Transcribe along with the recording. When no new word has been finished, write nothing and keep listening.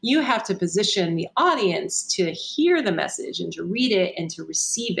You have to position the audience to hear the message and to read it and to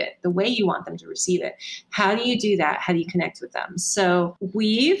receive it the way you want them to receive it. How do you do that? How do you connect with them? So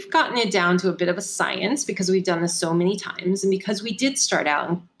we've gotten it down to a bit of a science because we've done this so many times and because we did start out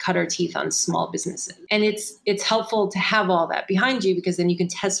and cut our teeth on small businesses. And it's helpful to have all that behind you because then you can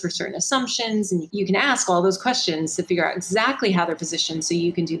test for certain assumptions and you can ask all those questions to figure out exactly how they're positioned so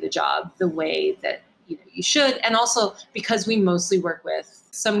you can do the job the way that you should. And also because we mostly work with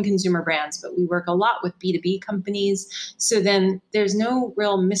some consumer brands, but we work a lot with B2B companies. So then there's no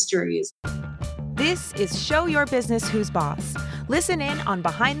real mysteries. This is Show Your Business Who's Boss. Listen in on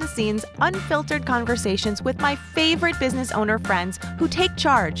behind-the-scenes, unfiltered conversations with my favorite business owner friends who take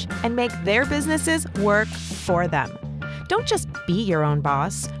charge and make their businesses work for them. Don't just be your own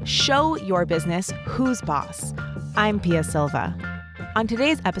boss. Show your business who's boss. I'm Pia Silva. On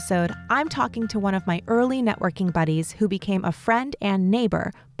today's episode, I'm talking to one of my early networking buddies who became a friend and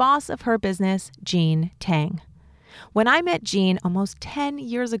neighbor, boss of her business, Jean Tang. When I met Jean almost 10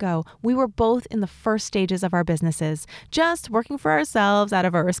 years ago, we were both in the first stages of our businesses, just working for ourselves out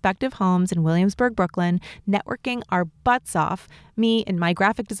of our respective homes in Williamsburg, Brooklyn, networking our butts off, me in my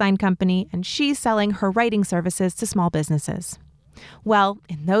graphic design company, and she selling her writing services to small businesses. Well,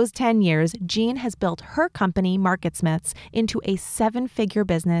 in those 10 years, Jean has built her company, MarketSmiths, into a 7-figure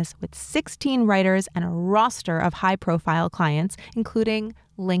business with 16 writers and a roster of high-profile clients, including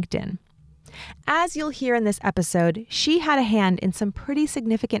LinkedIn. As you'll hear in this episode, she had a hand in some pretty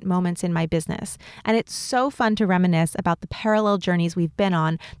significant moments in my business, and it's so fun to reminisce about the parallel journeys we've been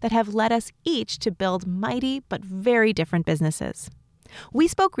on that have led us each to build mighty but very different businesses. We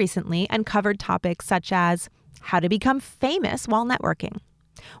spoke recently and covered topics such as how to become famous while networking,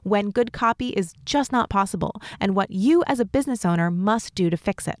 when good copy is just not possible, and what you as a business owner must do to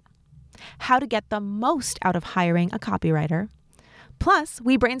fix it, how to get the most out of hiring a copywriter. Plus,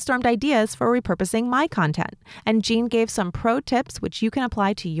 we brainstormed ideas for repurposing my content, and Jean gave some pro tips which you can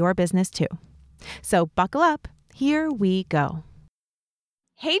apply to your business too. So buckle up, here we go.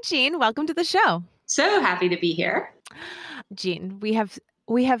 Hey Jean, welcome to the show. So happy to be here. Jean, we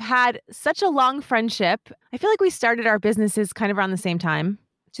have had such a long friendship. I feel like we started our businesses kind of around the same time,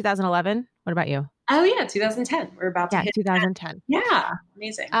 2011. What about you? Oh yeah, 2010. We're about to hit 2010. That. Yeah,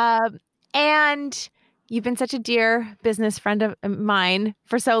 amazing. And you've been such a dear business friend of mine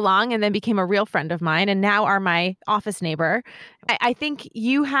for so long and then became a real friend of mine and now are my office neighbor. I think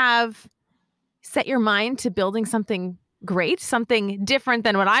you have set your mind to building something great, something different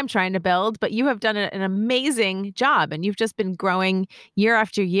than what I'm trying to build, but you have done an amazing job and you've just been growing year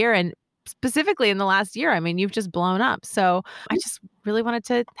after year. And specifically in the last year, I mean, you've just blown up. So I just really wanted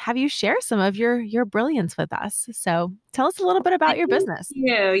to have you share some of your brilliance with us. So tell us a little bit about your business. Thank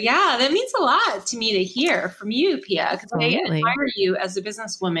you. Yeah, that means a lot to me to hear from you, Pia, because I admire you as a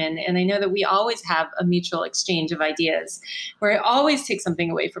businesswoman. And I know that we always have a mutual exchange of ideas where I always take something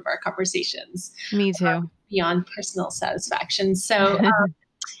away from our conversations. Me too. Beyond personal satisfaction. So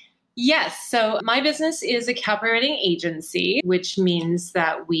yes. So my business is a copywriting agency, which means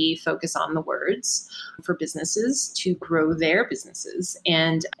that we focus on the words for businesses to grow their businesses.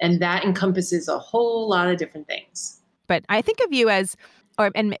 And that encompasses a whole lot of different things. But I think of you as,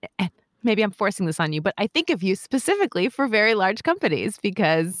 and maybe I'm forcing this on you, but I think of you specifically for very large companies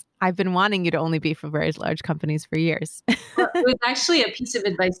because I've been wanting you to only be for very large companies for years. Well, it was actually a piece of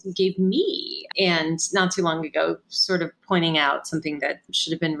advice you gave me, and not too long ago, sort of pointing out something that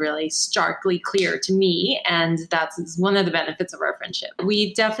should have been really starkly clear to me. And that's one of the benefits of our friendship.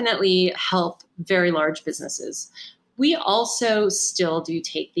 We definitely help very large businesses. We also still do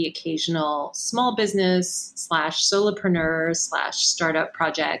take the occasional small business / solopreneur / startup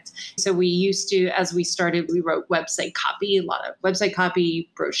project. So we used to, as we started, we wrote website copy, a lot of website copy,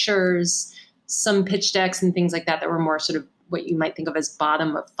 brochures, some pitch decks and things like that were more sort of what you might think of as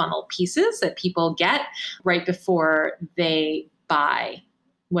bottom of funnel pieces that people get right before they buy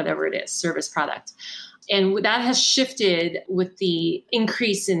whatever it is, service, product. And that has shifted with the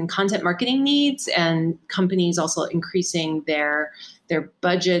increase in content marketing needs and companies also increasing their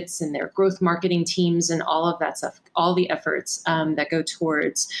budgets and their growth marketing teams and all of that stuff, all the efforts that go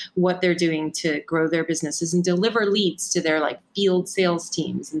towards what they're doing to grow their businesses and deliver leads to their like field sales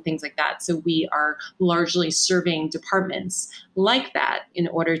teams and things like that. So we are largely serving departments like that in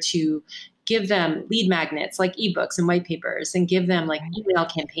order to give them lead magnets like ebooks and white papers and give them like email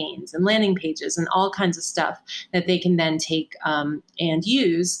campaigns and landing pages and all kinds of stuff that they can then take and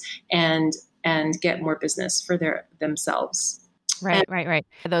use and get more business for themselves. Right.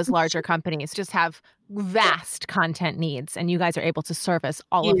 Those larger companies just have vast content needs and you guys are able to service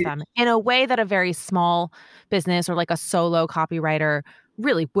all of them in a way that a very small business or like a solo copywriter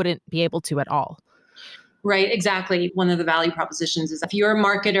really wouldn't be able to at all. Right, exactly. One of the value propositions is if you're a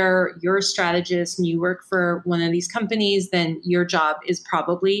marketer, you're a strategist, and you work for one of these companies, then your job is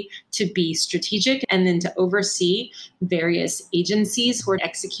probably to be strategic and then to oversee various agencies who are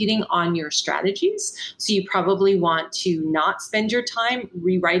executing on your strategies. So you probably want to not spend your time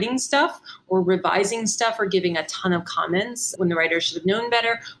rewriting stuff or revising stuff or giving a ton of comments when the writer should have known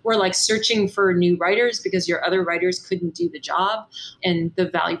better, or like searching for new writers because your other writers couldn't do the job. And the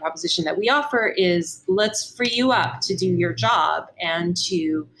value proposition that we offer is let's free you up to do your job and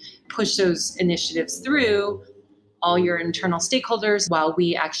to push those initiatives through all your internal stakeholders while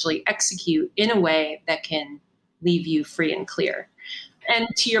we actually execute in a way that can leave you free and clear. And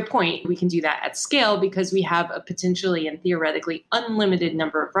to your point, we can do that at scale because we have a potentially and theoretically unlimited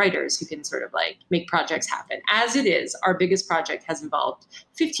number of writers who can sort of like make projects happen. As it is, our biggest project has involved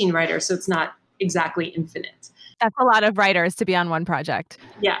 15 writers, so it's not exactly infinite. That's a lot of writers to be on one project.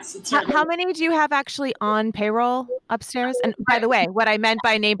 Yes. How many do you have actually on payroll upstairs? And by the way, what I meant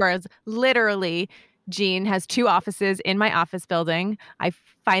by neighbors, literally, Jean has 2 offices in my office building. I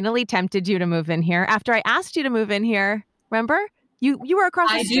finally tempted you to move in here after I asked you to move in here. Remember? You were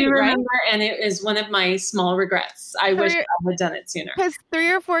across the street, I do remember, right? and it is one of my small regrets. I wish I had done it sooner. Because 3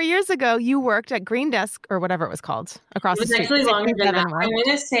 or 4 years ago, you worked at Green Desk or whatever it was called across the street. It was actually longer than that. I'm going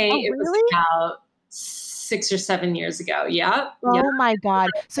to say it was about 6 or 7 years ago. Yeah. Oh my God.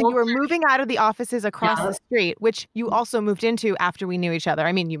 So you were moving out of the offices across the street, which you also moved into after we knew each other.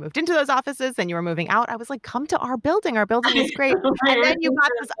 I mean, you moved into those offices and you were moving out. I was like, come to our building. Our building is great. And then you got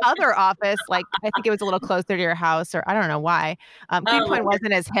this other office, like I think it was a little closer to your house, or I don't know why. Greenpoint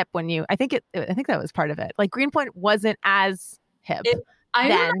wasn't as hip when you, I think that was part of it. Like Greenpoint wasn't as hip. I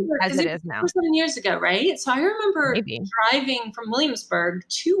remember, as it is now. 7 years ago, right? So I remember driving from Williamsburg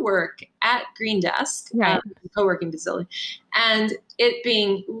to work at Green Desk, co-working facility, and it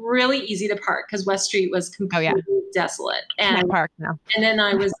being really easy to park because West Street was completely desolate. And can't park now. And then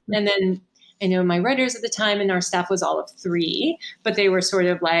I know my writers at the time and our staff was all of 3, but they were sort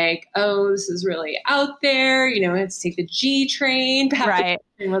of like, oh, this is really out there. You know, let's take the G train. Right.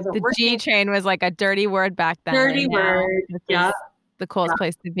 The G train was like a dirty word back then. Dirty word. Yeah. The coolest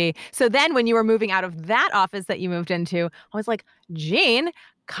place to be. So then when you were moving out of that office that you moved into, I was like, Jean,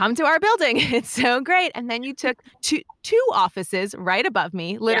 come to our building. It's so great. And then you took two offices right above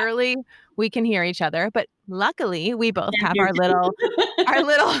me. Literally, we can hear each other. But luckily, we both have our little,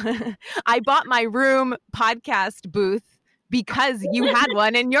 I bought my room podcast booth because you had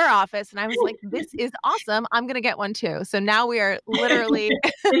one in your office. And I was like, this is awesome. I'm going to get one too. So now we are literally,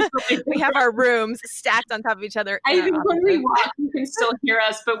 we have our rooms stacked on top of each other. I think when we walk, you can still hear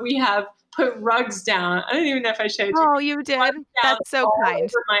us, but we have put rugs down. I don't even know if I showed you. Oh, you did? That's so kind.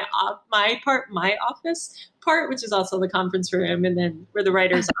 My office part, which is also the conference room. And then where the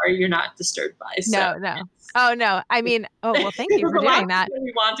writers are, you're not disturbed by. So. No. Oh, no. I mean, well, thank you for doing that. What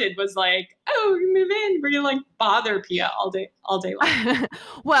we wanted was like, you move in. We're going to like bother Pia all day long.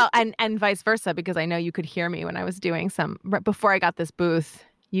 Well, and vice versa, because I know you could hear me when I was doing before I got this booth.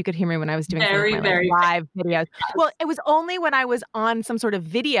 You could hear me when I was doing very live videos. Well, it was only when I was on some sort of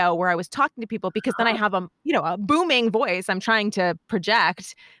video where I was talking to people, because then I have a booming voice I'm trying to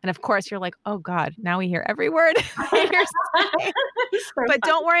project. And of course you're like, oh God, now we hear every word you're saying. But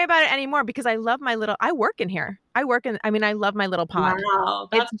don't worry about it anymore, because I love I work in here. I love my little pod. Wow,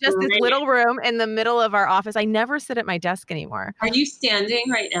 it's just this little room in the middle of our office. I never sit at my desk anymore. Are you standing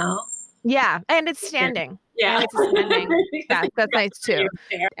right now? Yeah, and it's standing. Yeah, that's nice too.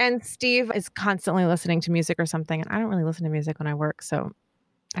 And Steve is constantly listening to music or something, and I don't really listen to music when I work, so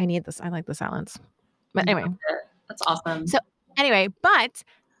I need this. I like the silence. But anyway, that's awesome. So anyway,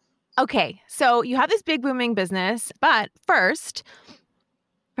 okay, so you have this big booming business, but first,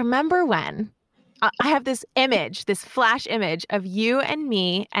 remember when I have this flash image of you and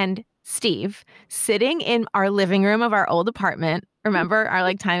me and Steve sitting in our living room of our old apartment. Remember our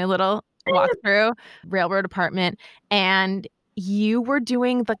like tiny little walkthrough railroad apartment, and you were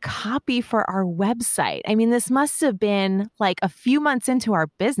doing the copy for our website. I mean, this must have been like a few months into our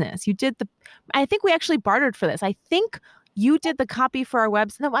business. I think we actually bartered for this. I think you did the copy for our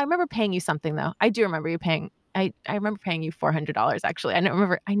website. No, I remember paying you something though. I do remember you paying. I remember paying you $400 actually. I don't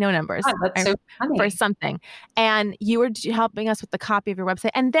remember. I know numbers. Oh, that's so funny. For something. And you were helping us with the copy of your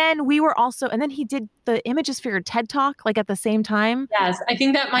website. And then and then he did the images for your TED Talk like at the same time. Yes. I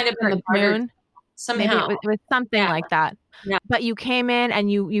think that might have been the barter somehow. Maybe it was something like that. Yeah. But you came in and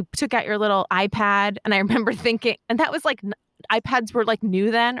you took out your little iPad. And I remember thinking, and that was like, iPads were like new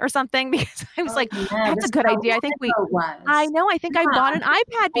then or something because I was Oh, like, yeah, that's a that's good how idea. I long think ago it I was. know. I think I Yeah, bought an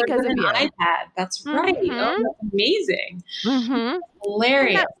iPad or because of an you. iPad. That's right. Oh, Mm-hmm. that's amazing. Mm-hmm. And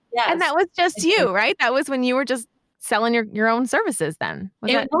Hilarious. and Yes. that was just I did. you, right? That was when you were just selling your own services then.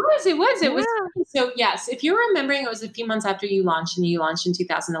 Was It that? was, it was Yeah. funny. So yes, if you're remembering, it was a few months after you launched and you launched in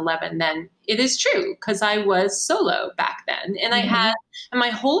 2011, then it is true because I was solo back then. And Mm-hmm. and my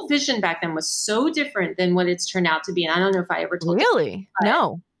whole vision back then was so different than what it's turned out to be. And I don't know if I ever told you, Really? but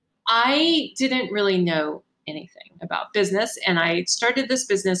No. I didn't really know anything about business. And I started this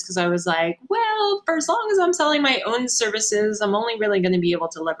business because I was like, well, for as long as I'm selling my own services, I'm only really going to be able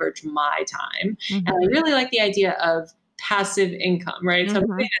to leverage my time. And I Mm-hmm. really like the idea of passive income, right? So I'm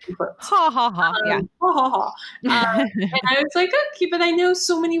Mm-hmm. putting that in quotes. Ha ha ha. Yeah. Ha ha ha. And I was like, okay, but I know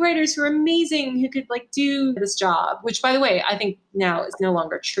so many writers who are amazing who could like do this job, which by the way, I think now is no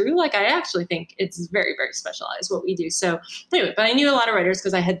longer true. Like I actually think it's very, very specialized what we do. So anyway, but I knew a lot of writers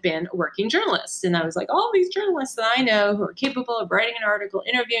because I had been a working journalist. And I was like, all these journalists that I know who are capable of writing an article,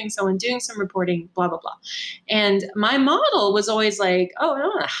 interviewing someone, doing some reporting, blah, blah, blah. And my model was always like, oh, I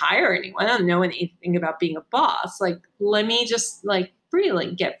don't want to hire anyone. I don't know anything about being a boss. Like, let me just like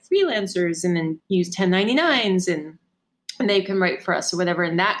get freelancers and then use 1099s and they can write for us or whatever.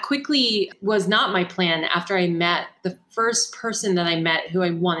 And that quickly was not my plan after I met the first person that I met who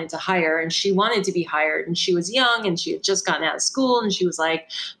I wanted to hire. And she wanted to be hired and she was young and she had just gotten out of school. And she was like,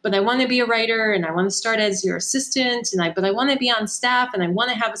 but I want to be a writer and I want to start as your assistant. But I want to be on staff and I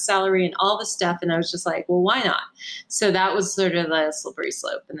want to have a salary and all this stuff. And I was just like, well, why not? So that was sort of the slippery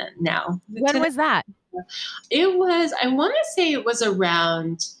slope. And then now. When was that? It was, I want to say it was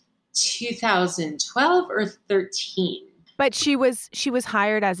around 2012 or 13. But she was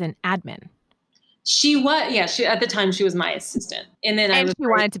hired as an admin. She was, yeah, at the time she was my assistant. And then she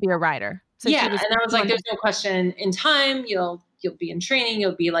wanted to be a writer. So yeah. And I was like, there's no question in time, you'll be in training,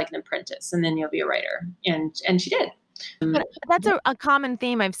 you'll be like an apprentice and then you'll be a writer. And she did. But that's a common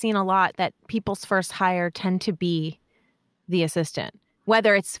theme I've seen a lot, that people's first hire tend to be the assistant,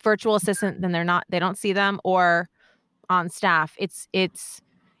 whether it's virtual assistant, then they don't see them, or on staff.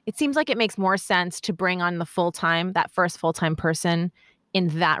 It seems like it makes more sense to bring on that first full-time person in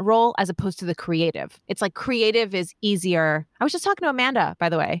that role as opposed to the creative. It's like creative is easier. I was just talking to Amanda, by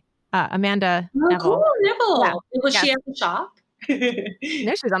the way. Amanda Neville. Cool, Neville. Yeah. Was she at the shop?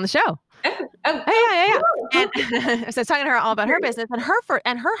 No, she was on the show. Yeah. And so I was talking to her all about her business, and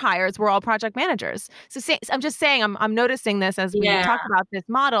her hires were all project managers. So I'm just saying, I'm noticing this as we talk about this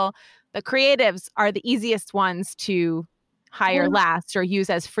model. The creatives are the easiest ones to hire last or use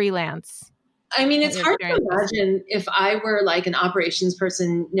as freelance. I mean, it's hard to imagine if I were like an operations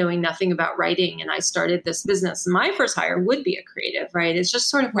person knowing nothing about writing and I started this business. My first hire would be a creative, right? It's just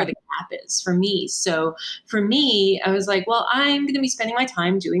sort of where the gap is for me. So for me, I was like, well, I'm going to be spending my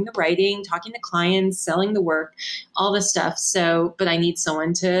time doing the writing, talking to clients, selling the work, all this stuff. So, but I need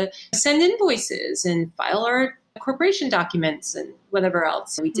someone to send invoices and file our corporation documents and whatever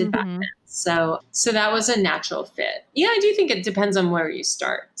else we did back then. So that was a natural fit. Yeah, I do think it depends on where you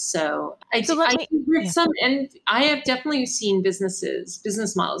start. So and I have definitely seen business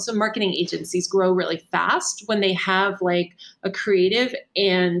models, so marketing agencies grow really fast when they have like a creative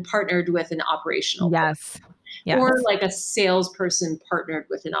and partnered with an operational person. Yes. Or like a salesperson partnered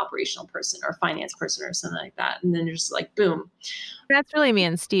with an operational person or finance person or something like that. And then you're just like, boom. That's really me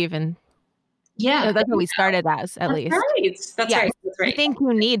and Steve. And yeah, that's what we started as, at least. Right. That's right. I think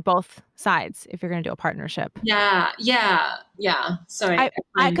you need both sides if you're going to do a partnership. Yeah. So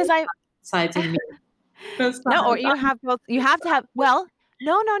because sides in me. No, or you have both. You have to have. Well,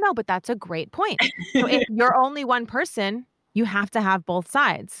 no. But that's a great point. So if you're only one person, you have to have both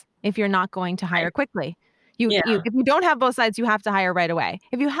sides. If you're not going to hire quickly, if you don't have both sides, you have to hire right away.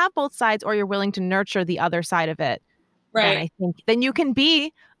 If you have both sides, or you're willing to nurture the other side of it, right? Then you can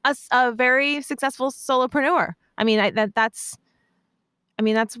be a very successful solopreneur. I mean, that's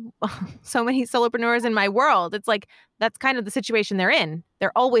so many solopreneurs in my world. It's like, that's kind of the situation they're in.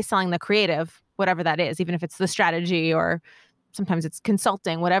 They're always selling the creative, whatever that is, even if it's the strategy or sometimes it's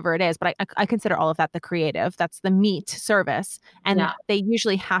consulting, whatever it is. But I consider all of that the creative. That's the meat service. And they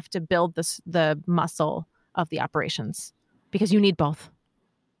usually have to build the muscle of the operations because you need both.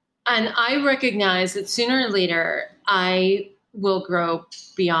 And I recognize that sooner or later, I will grow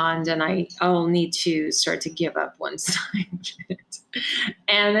beyond and I'll need to start to give up one side of it.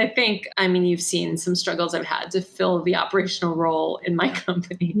 And I think, you've seen some struggles I've had to fill the operational role in my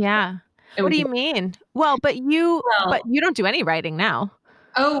company. Yeah. What do you mean? Well, but you don't do any writing now.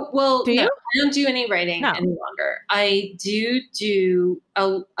 Oh, well, Do no, you? I don't do any writing No. any longer. I do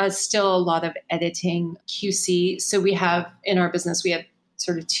still a lot of editing QC. So we have in our business, we have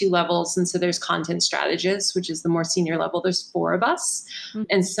sort of two levels. And so there's content strategists, which is the more senior level. There's four of us. Mm.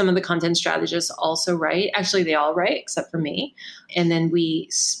 And some of the content strategists also write. Actually, they all write except for me. And then we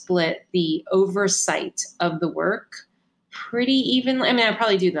split the oversight of the work pretty evenly. I mean, I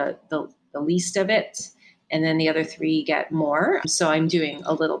probably do the least of it, and then the other three get more. So I'm doing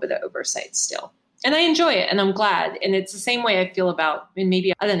a little bit of oversight still. And I enjoy it, and I'm glad. And it's the same way I feel about, and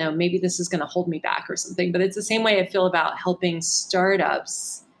maybe, I don't know, maybe this is going to hold me back or something, but it's the same way I feel about helping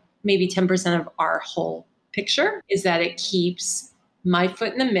startups. Maybe 10% of our whole picture is that it keeps my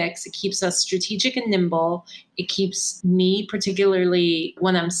foot in the mix. It keeps us strategic and nimble. It keeps me, particularly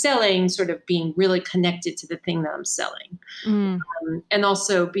when I'm selling, sort of being really connected to the thing that I'm selling. And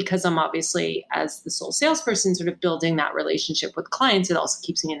also because I'm obviously, as the sole salesperson, sort of building that relationship with clients, it also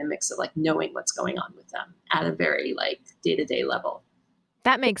keeps me in the mix of like knowing what's going on with them at a very like day-to-day level.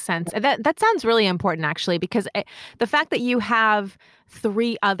 That makes sense. That sounds really important, actually, because the fact that you have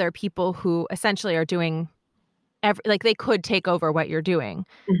three other people who essentially are doing like they could take over what you're doing.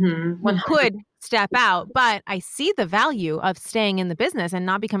 Mm-hmm. You could step out, but I see the value of staying in the business and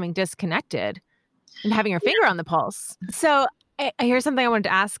not becoming disconnected and having your finger on the pulse. So here's something I wanted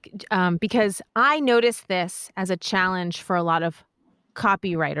to ask, because I noticed this as a challenge for a lot of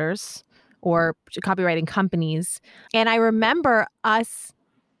copywriters or copywriting companies. And I remember us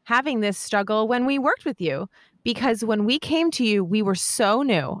having this struggle when we worked with you, because when we came to you, we were so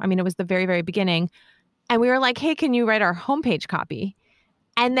new. I mean, it was the very, very beginning. And we were like, hey, can you write our homepage copy?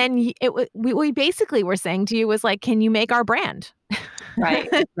 And then we basically were saying to you was like, can you make our brand? Right.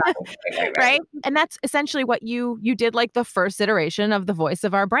 Right. And that's essentially what you did, like the first iteration of the voice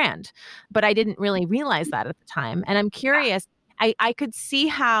of our brand. But I didn't really realize that at the time. And I'm curious, I could see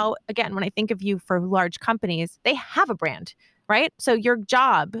how, again, when I think of you for large companies, they have a brand, right? So your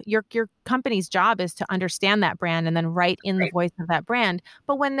job, your company's job is to understand that brand and then write in the voice of that brand.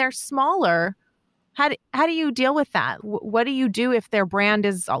 But when they're smaller, how do you deal with that? What do you do if their brand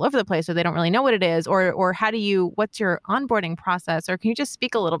is all over the place or they don't really know what it is? Or what's your onboarding process? Or can you just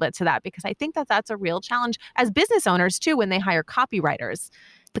speak a little bit to that? Because I think that that's a real challenge as business owners too, when they hire copywriters.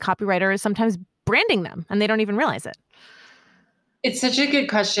 The copywriter is sometimes branding them and they don't even realize it. It's such a good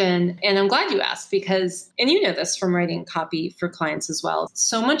question. And I'm glad you asked because, and you know this from writing copy for clients as well,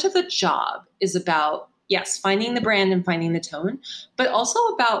 so much of the job is about, yes, finding the brand and finding the tone, but also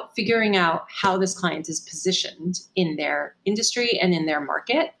about figuring out how this client is positioned in their industry and in their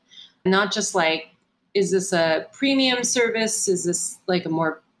market. Not just like, is this a premium service? Is this like a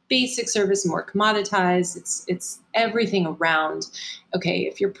more basic service, more commoditized? It's everything around, okay,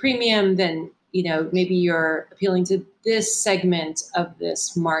 if you're premium, then maybe you're appealing to this segment of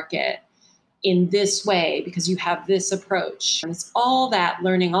this market in this way because you have this approach. And it's all that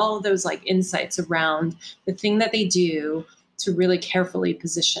learning, all of those like insights around the thing that they do to really carefully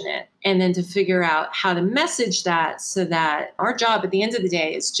position it. And then to figure out how to message that so that our job at the end of the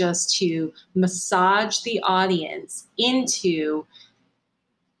day is just to massage the audience into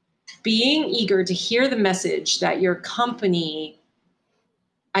being eager to hear the message that your company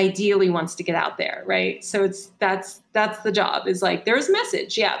ideally wants to get out there, right? So that's the job, is like, there's a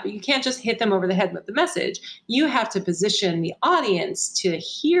message, yeah, but you can't just hit them over the head with the message. You have to position the audience to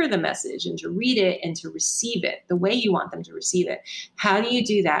hear the message and to read it and to receive it the way you want them to receive it. How do you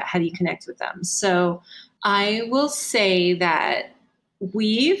do that? How do you connect with them? So I will say that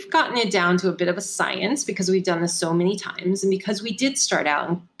we've gotten it down to a bit of a science because we've done this so many times. And because we did start out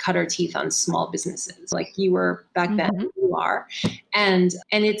and cut our teeth on small businesses like you were back then, you are. And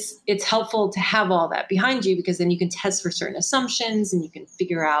it's helpful to have all that behind you because then you can test for certain assumptions and you can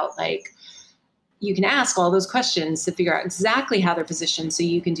figure out, like, you can ask all those questions to figure out exactly how they're positioned so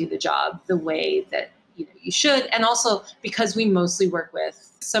you can do the job the way that you should. And also because we mostly work with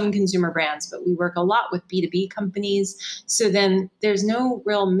some consumer brands, but we work a lot with B2B companies. So then there's no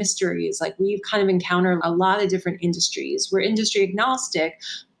real mysteries. Like, we've kind of encountered a lot of different industries. We're industry agnostic,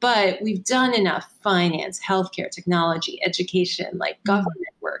 but we've done enough finance, healthcare, technology, education, like government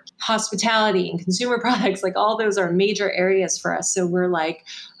work, hospitality and consumer products. Like, all those are major areas for us. So we're like,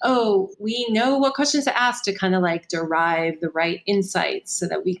 oh, we know what questions to ask to kind of like derive the right insights so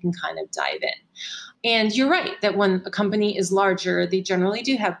that we can kind of dive in. And you're right that when a company is larger, they generally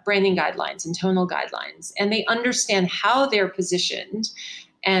do have branding guidelines and tonal guidelines, and they understand how they're positioned,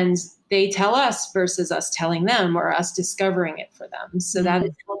 and they tell us versus us telling them or us discovering it for them. So that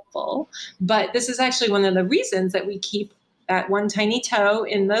is helpful. But this is actually one of the reasons that we keep that one tiny toe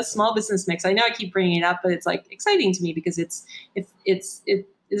in the small business mix. I know I keep bringing it up, but it's like exciting to me because it is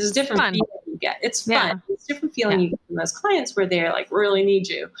a different fun. feeling you get. It's fun. Yeah. It's a different feeling you get from those clients where they're like really need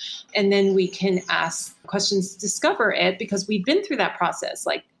you. And then we can ask questions to discover it because we've been through that process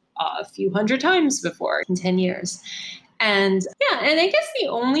like a few hundred times before in 10 years. And and I guess the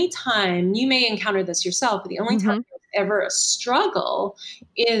only time you may encounter this yourself, but the only time there's ever a struggle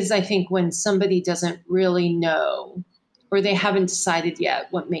is, I think, when somebody doesn't really know or they haven't decided yet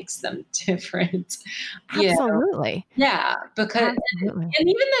what makes them different. Absolutely. Yeah, because Absolutely. and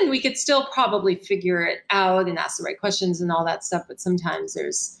even then we could still probably figure it out and ask the right questions and all that stuff. But sometimes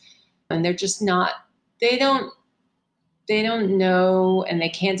they're just not, they don't know and they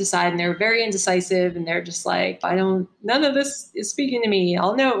can't decide and they're very indecisive and they're just like, none of this is speaking to me.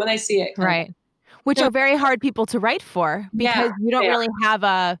 I'll know it when I see it. Right. Which are very hard people to write for because you don't really have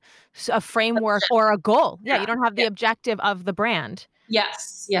a framework or a goal. Yeah. You don't have the objective of the brand.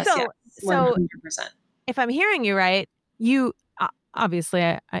 Yes. So 100%. If I'm hearing you right, you obviously,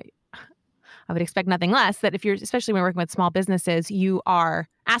 I would expect nothing less that if you're, especially when you're working with small businesses, you are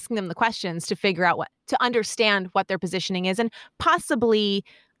asking them the questions to figure out to understand what their positioning is and possibly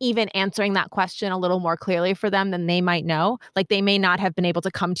even answering that question a little more clearly for them than they might know. Like they may not have been able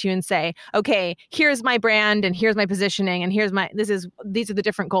to come to you and say, okay, here's my brand and here's my positioning and these are the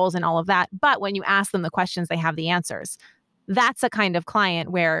different goals and all of that. But when you ask them the questions, they have the answers. That's a kind of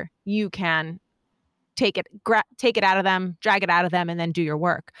client where you can take it out of them, drag it out of them, and then do your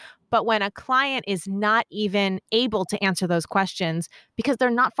work. But when a client is not even able to answer those questions because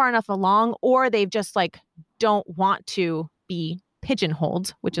they're not far enough along, or they've just like don't want to be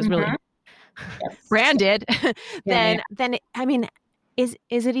pigeonholed, which is really branded, then I mean, is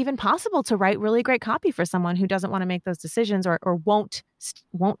it even possible to write really great copy for someone who doesn't want to make those decisions or won't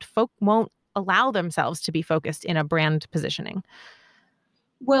allow themselves to be focused in a brand positioning?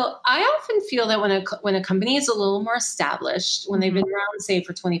 Well, I often feel that when a company is a little more established, when they've been around, say,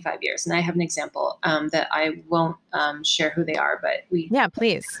 for 25 years, and I have an example that I won't share who they are, but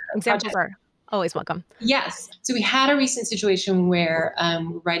please. Examples are always welcome. Yes. So we had a recent situation where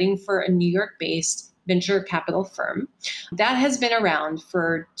we're writing for a New York-based venture capital firm that has been around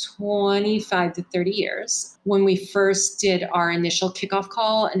for 25 to 30 years. When we first did our initial kickoff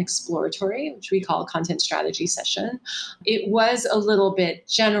call, an exploratory, which we call a content strategy session, it was a little bit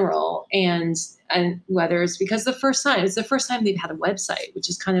general, and whether it's because it's the first time they've had a website, which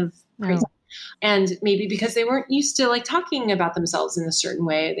is kind of crazy. And maybe because they weren't used to like talking about themselves in a certain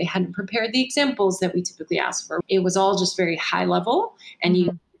way, they hadn't prepared the examples that we typically ask for. It was all just very high level, and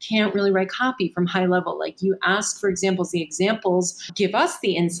you can't really write copy from high level. Like you ask for examples, the examples give us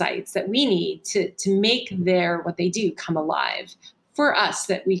the insights that we need to make what they do come alive for us,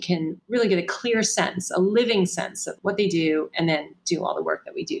 that we can really get a clear sense, a living sense of what they do, and then do all the work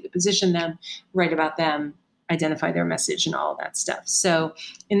that we do to position them, write about them, identify their message and all of that stuff. So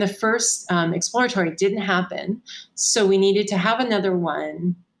in the first exploratory, it didn't happen. So we needed to have another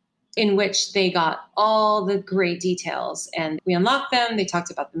one in which they got all the great details and we unlocked them. They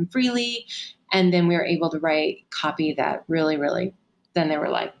talked about them freely. And then we were able to write copy that really, really, then they were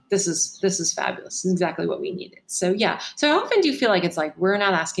like, this is fabulous. This is exactly what we needed. So so I often do feel like it's like, we're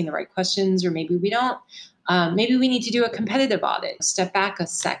not asking the right questions, or maybe we don't. Maybe we need to do a competitive audit, step back a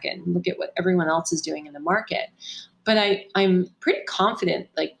second, look at what everyone else is doing in the market. But I'm pretty confident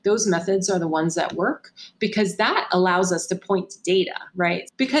like those methods are the ones that work, because that allows us to point to data, right?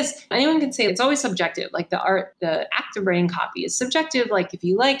 Because anyone can say it's always subjective. Like the act of writing copy is subjective. Like if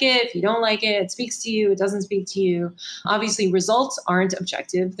you like it, if you don't like it, it speaks to you, it doesn't speak to you. Obviously, results aren't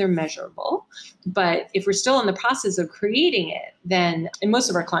objective, they're measurable. But if we're still in the process of creating it, then, and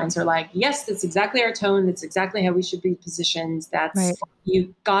most of our clients are like, yes, that's exactly our tone. That's exactly how we should be positioned.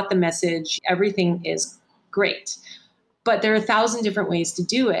 You got the message. Everything is great. But there are 1,000 different ways to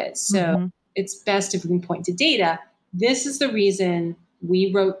do it. So it's best if we can point to data. This is the reason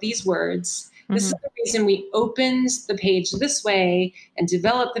we wrote these words. This is the reason we opened the page this way and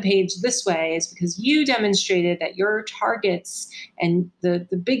developed the page this way, is because you demonstrated that your targets and the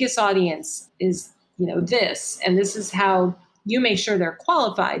biggest audience is, this. And this is how you make sure they're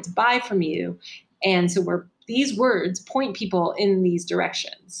qualified to buy from you. And so these words point people in these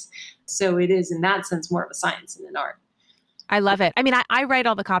directions. So it is, in that sense, more of a science than an art. I love it. I mean, I write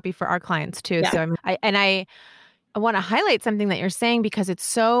all the copy for our clients too. Yeah. So I want to highlight something that you're saying, because it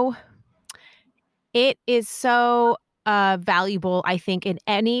is so valuable, I think, in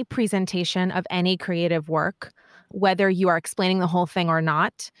any presentation of any creative work, whether you are explaining the whole thing or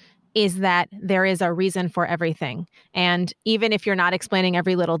not, is that there is a reason for everything. And even if you're not explaining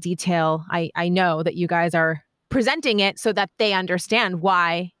every little detail, I know that you guys are presenting it so that they understand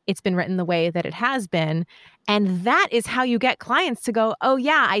why it's been written the way that it has been. And that is how you get clients to go, oh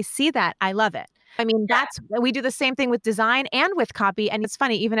yeah, I see that. I love it. I mean, we do the same thing with design and with copy. And it's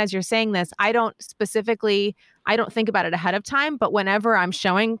funny, even as you're saying this, I don't think about it ahead of time, but whenever I'm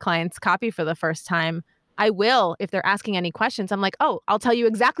showing clients copy for the first time, I will, if they're asking any questions, I'm like, oh, I'll tell you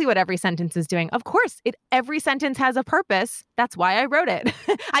exactly what every sentence is doing. Of course, every sentence has a purpose. That's why I wrote it.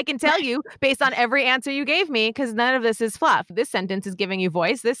 I can tell you based on every answer you gave me, because none of this is fluff. This sentence is giving you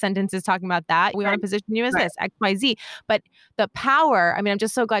voice. This sentence is talking about that. We want to position you as this, X, Y, Z. But the power, I mean, I'm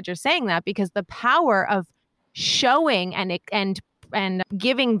just so glad you're saying that, because the power of showing and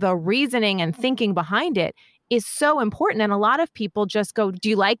giving the reasoning and thinking behind it is so important. And a lot of people just go, do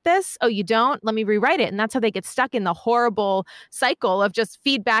you like this? Oh, you don't? Let me rewrite it. And that's how they get stuck in the horrible cycle of just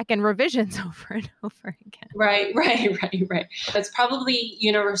feedback and revisions over and over again. Right. That's probably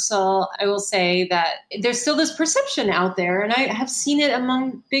universal. I will say that there's still this perception out there, and I have seen it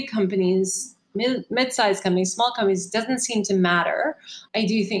among big companies, mid-sized companies, small companies. It doesn't seem to matter. I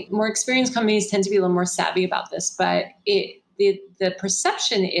do think more experienced companies tend to be a little more savvy about this, but the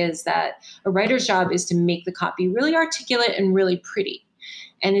perception is that a writer's job is to make the copy really articulate and really pretty.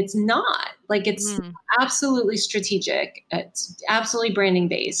 And it's not. Like, it's absolutely strategic. It's absolutely branding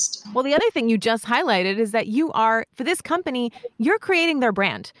based. Well, the other thing you just highlighted is that you are, for this company, you're creating their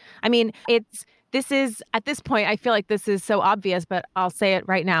brand. I mean, this is, at this point, I feel like this is so obvious, but I'll say it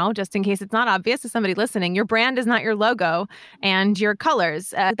right now, just in case it's not obvious to somebody listening. Your brand is not your logo and your colors.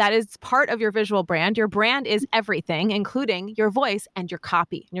 That is part of your visual brand. Your brand is everything, including your voice and your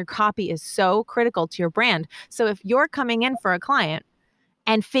copy. And your copy is so critical to your brand. So if you're coming in for a client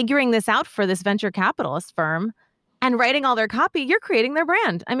and figuring this out for this venture capitalist firm and writing all their copy, you're creating their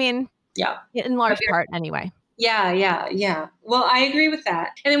brand. I mean, in large part anyway. Yeah. Well, I agree with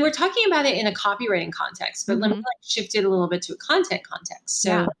that. And then we're talking about it in a copywriting context, but let me shift it a little bit to a content context.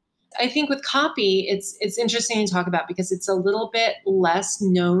 So I think with copy, it's interesting to talk about because it's a little bit less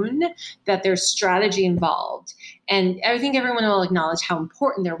known that there's strategy involved. And I think everyone will acknowledge how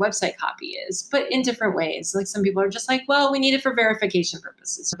important their website copy is, but in different ways. Like, some people are just like, well, we need it for verification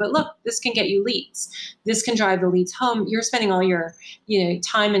purposes. But look, this can get you leads. This can drive the leads home. You're spending all your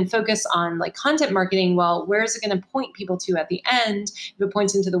time and focus on like content marketing. Well, where is it going to point people to at the end? If it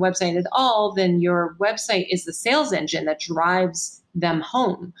points into the website at all, then your website is the sales engine that drives them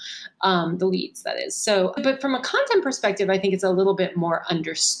home, the leads, that is. So, but from a content perspective, I think it's a little bit more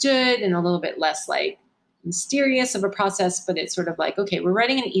understood and a little bit less like mysterious of a process, but it's sort of like, okay, we're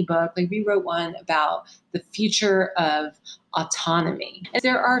writing an ebook. Like, we wrote one about the future of autonomy. And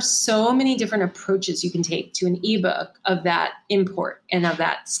there are so many different approaches you can take to an ebook of that import and of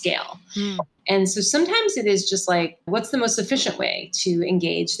that scale. And so sometimes it is just like, what's the most efficient way to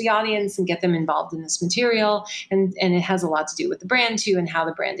engage the audience and get them involved in this material? And it has a lot to do with the brand too, and how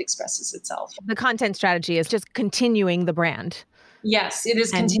the brand expresses itself. The content strategy is just continuing the brand. Yes, it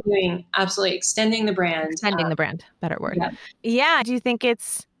is continuing, absolutely extending the brand. Extending the brand, better word. Yeah. Do you think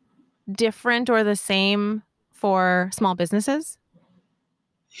it's different or the same for small businesses?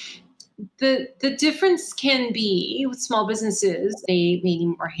 The difference can be with small businesses, they may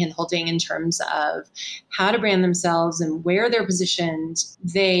need more handholding in terms of how to brand themselves and where they're positioned.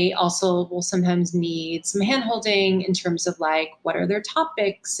 They also will sometimes need some handholding in terms of like, what are their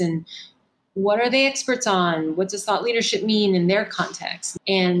topics and what are they experts on? What does thought leadership mean in their context?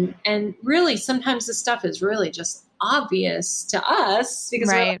 And really, sometimes the stuff is really just obvious to us because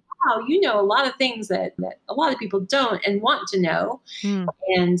we're like, wow, you know a lot of things that a lot of people don't and want to know.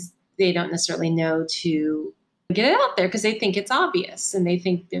 And they don't necessarily know to get it out there because they think it's obvious and they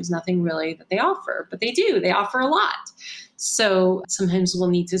think there's nothing really that they offer, but they do. They offer a lot. So sometimes we'll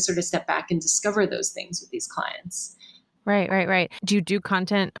need to sort of step back and discover those things with these clients. Right. Do you do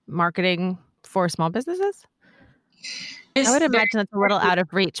content marketing for small businesses? I would imagine that's a little out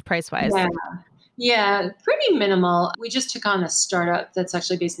of reach price-wise. Yeah, pretty minimal. We just took on a startup that's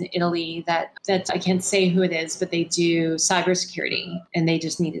actually based in Italy that I can't say who it is, but they do cybersecurity and they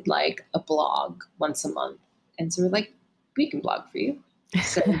just needed like a blog once a month. And so we're like, we can blog for you.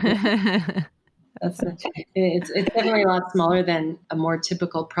 So it's definitely a lot smaller than a more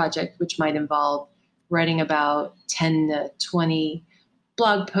typical project, which might involve writing about 10 to 20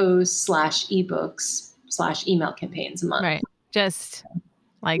 blog posts / ebooks / email campaigns a month. Right. Just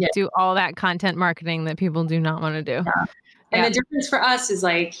do all that content marketing that people do not want to do. Yeah. And the difference for us is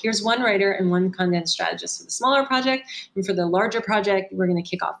like, here's one writer and one content strategist for the smaller project. And for the larger project, we're going to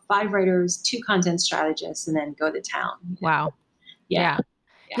kick off 5 writers, 2 content strategists, and then go to town. Wow. Yeah.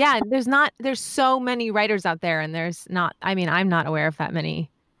 There's so many writers out there and I'm not aware of that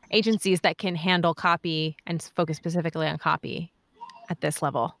many agencies that can handle copy and focus specifically on copy at this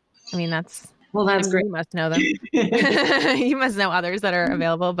level. I mean, that's great. You must know them. You must know others that are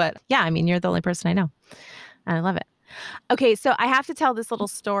available. But yeah, I mean, you're the only person I know. And I love it. Okay, so I have to tell this little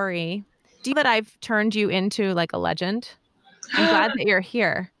story. Do you know that I've turned you into like a legend? I'm glad that you're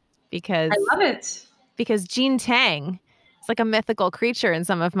here because I love it. Because Jean Tang is like a mythical creature in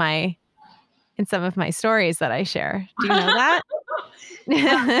some of my stories that I share. Do you know that?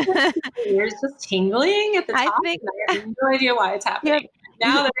 You're just tingling at the top. I have no idea why it's happening.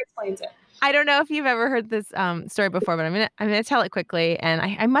 Now that explains it. I don't know if you've ever heard this story before, but I'm gonna tell it quickly. And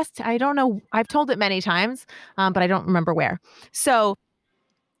I don't know. I've told it many times, but I don't remember where. So,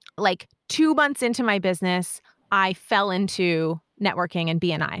 like 2 months into my business, I fell into networking and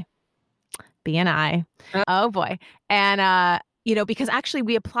BNI. BNI. Oh boy. And because actually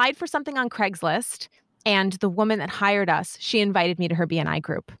we applied for something on Craigslist, and the woman that hired us, she invited me to her BNI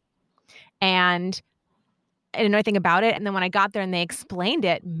group. And I didn't know anything about it. And then when I got there and they explained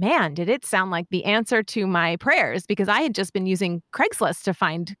it, man, did it sound like the answer to my prayers, because I had just been using Craigslist to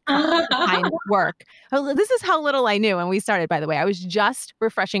find work. This is how little I knew when we started, by the way. I was just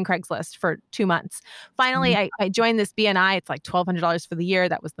refreshing Craigslist for 2 months. Finally, I joined this BNI. It's like $1,200 for the year.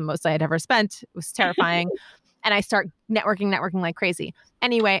 That was the most I had ever spent. It was terrifying. And I start networking like crazy.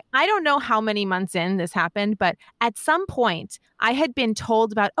 Anyway, I don't know how many months in this happened, but at some point I had been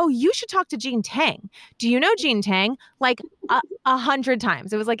told about, oh, you should talk to Jean Tang. Do you know Jean Tang? Like 100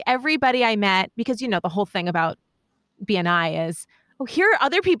 times. It was like everybody I met, because, the whole thing about BNI is, oh, here are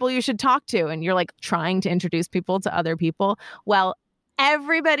other people you should talk to. And you're like trying to introduce people to other people. Well,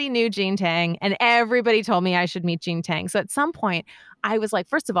 everybody knew Jean Tang and everybody told me I should meet Jean Tang. So at some point I was like,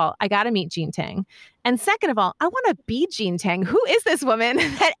 first of all, I got to meet Jean Tang. And second of all, I want to be Jean Tang. Who is this woman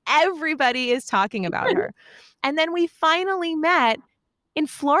that everybody is talking about her? And then we finally met in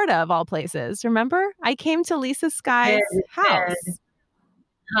Florida, of all places. Remember? I came to Lisa Skye's house.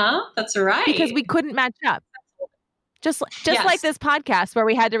 Huh? That's right. Because we couldn't match up. Just like this podcast where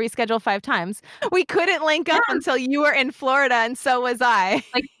we had to reschedule 5 times. We couldn't link up until you were in Florida, and so was I.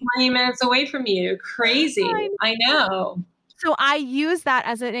 Like 20 minutes away from you. Crazy. I know. So I use that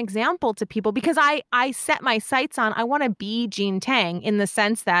as an example to people, because I set my sights on, I want to be Jean Tang, in the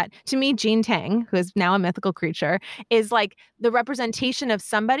sense that, to me, Jean Tang, who is now a mythical creature, is like the representation of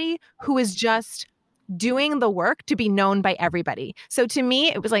somebody who is just doing the work to be known by everybody. So to me,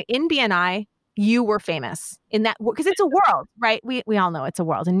 it was like in BNI, you were famous in that, because it's a world, right? We all know it's a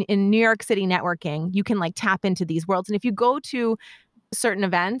world. And in New York City networking, you can like tap into these worlds. And if you go to certain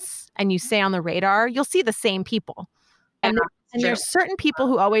events and you stay on the radar, you'll see the same people. And there's certain people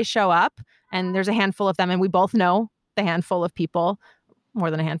who always show up, and there's a handful of them. And we both know the handful of people, more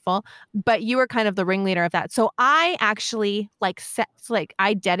than a handful, but you were kind of the ringleader of that. So I actually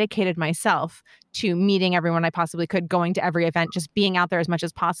I dedicated myself to meeting everyone I possibly could, going to every event, just being out there as much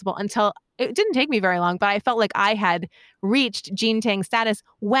as possible, until it didn't take me very long, but I felt like I had reached Jean Tang status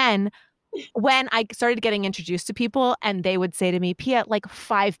when I started getting introduced to people, and they would say to me, Pia, like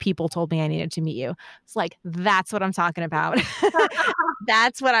 5 people told me I needed to meet you. It's like, that's what I'm talking about.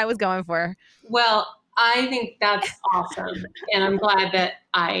 That's what I was going for. Well, I think that's awesome. And I'm glad that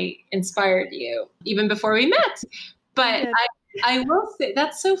I inspired you even before we met. But I will say,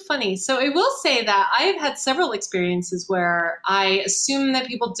 that's so funny. So I will say that I've had several experiences where I assume that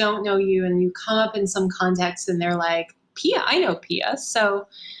people don't know you, and you come up in some context and they're like, Pia, I know Pia. So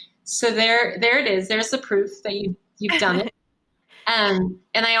there it is. There's the proof that you've done it. And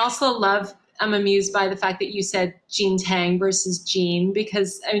I also I'm amused by the fact that you said Jean Tang versus Jean,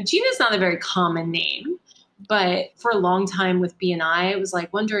 because Jean is not a very common name, but for a long time with BNI, I was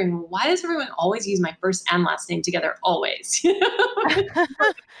like wondering, why does everyone always use my first and last name together always?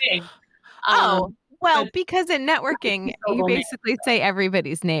 Because in networking, you basically say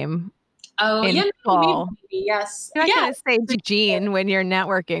everybody's name. Oh, yeah, maybe, yes. You're not going to say Jean when you're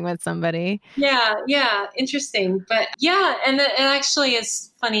networking with somebody. Yeah, interesting. But yeah, and it actually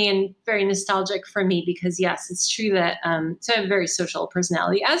is funny and very nostalgic for me, because yes, it's true that so I have a very social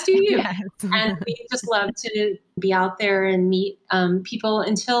personality, as do you. Yes. And we just love to be out there and meet people,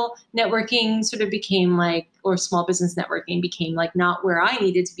 until networking sort of became or small business networking became not where I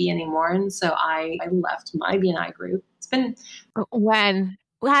needed to be anymore. And so I left my BNI group. It's been... When?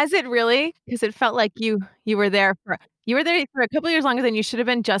 Has it really? Because it felt like you were there for a couple of years longer than you should have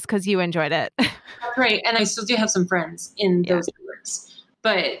been, just because you enjoyed it. That's right. And I still do have some friends in those networks.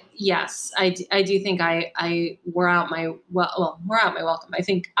 But yes, I do think I wore out my welcome. I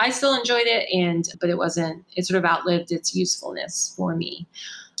think I still enjoyed it, but it sort of outlived its usefulness for me.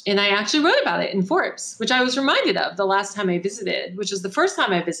 And I actually wrote about it in Forbes, which I was reminded of the last time I visited, which is the first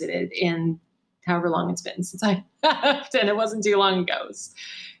time I visited in however long it's been since I left, and it wasn't too long ago. It was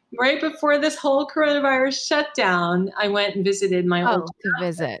right before this whole coronavirus shutdown. I went and visited my old to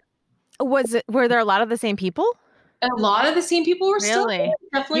visit. Were there a lot of the same people? A lot of the same people were still there. Really?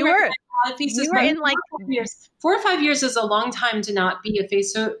 Definitely You recognize a lot of faces. were in like 4 years. 4 or 5 years is a long time to not be a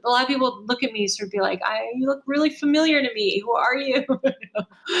face. So a lot of people look at me sort of be like, you look really familiar to me. Who are you?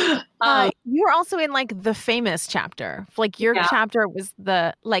 You were also in like the famous chapter. Like your chapter was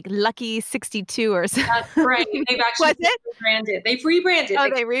the like Lucky 62 or something. That's right. They've actually rebranded. They've rebranded. Oh,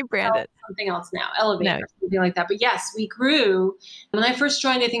 they rebranded. Something else now, Elevate or something like that. But yes, we grew. When I first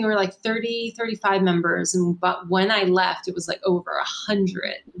joined, I think we were like 30, 35 members. But when I left, it was like over 100.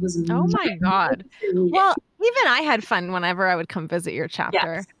 It was amazing. Oh my God. Well, even I had fun whenever I would come visit your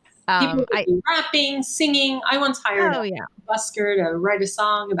chapter. Yes. People would be rapping, singing. I once hired a busker to write a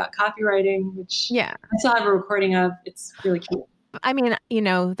song about copywriting, which I still have a recording of. It's really cool. I mean, you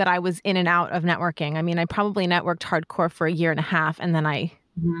know, that I was in and out of networking. I mean, I probably networked hardcore for a year and a half, and then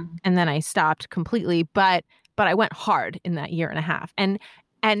I stopped completely. But I went hard in that year and a half.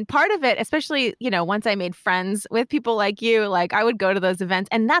 And part of it, especially, you know, once I made friends with people like you, like I would go to those events,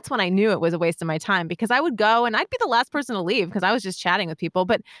 and that's when I knew it was a waste of my time, because I would go and I'd be the last person to leave because I was just chatting with people,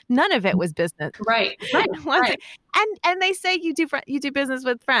 but none of it was business. Right. And they say you do business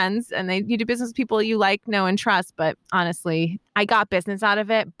with friends, and you do business with people you like, know, and trust. But honestly, I got business out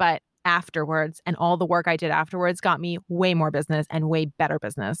of it, but afterwards, and all the work I did afterwards got me way more business and way better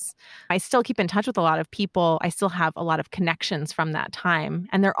business. I still keep in touch with a lot of people. I still have a lot of connections from that time,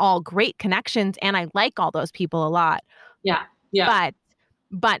 and they're all great connections, and I like all those people a lot. Yeah.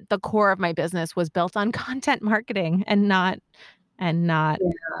 But the core of my business was built on content marketing and not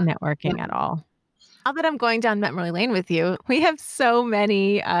networking at all. Now that I'm going down memory lane with you, we have so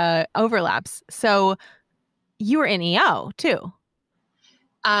many overlaps. So you were in EO too.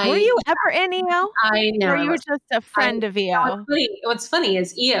 Were you ever in EO? I know. Or you were just a friend of EO? What's funny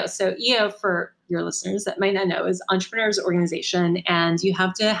is EO. So EO, for your listeners that might not know, is Entrepreneurs Organization, and you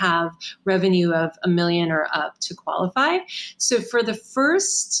have to have revenue of $1 million or up to qualify. So for the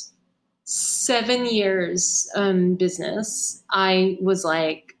first 7 years business, I was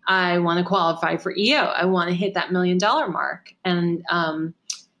like, I want to qualify for EO. I want to hit that $1 million mark. And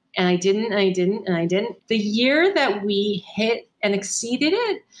I didn't. The year that we hit and exceeded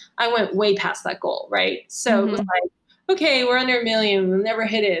it, I went way past that goal, right? So it was like, okay, we're under $1 million, we'll never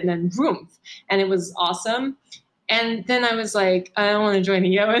hit it, and then boom. And it was awesome. And then I was like, I don't want to join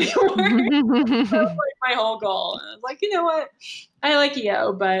EO anymore. That was like my whole goal. And I was like, you know what? I like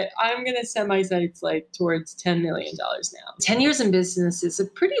EO, but I'm going to set my sights like towards $10 million now. 10 years in business is a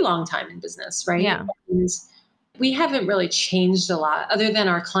pretty long time in business, right? Yeah. And we haven't really changed a lot, other than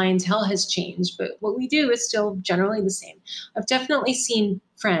our clientele has changed, but what we do is still generally the same. I've definitely seen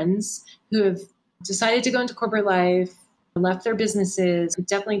friends who have decided to go into corporate life, left their businesses.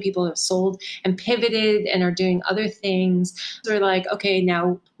 Definitely people who have sold and pivoted and are doing other things. They're like, okay,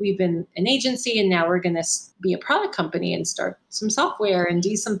 now we've been an agency, and now we're going to be a product company and start some software and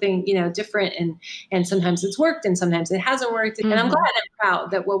do something, you know, different. And sometimes it's worked and sometimes it hasn't worked. And I'm glad and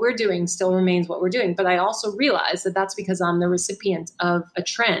proud that what we're doing still remains what we're doing. But I also realize that that's because I'm the recipient of a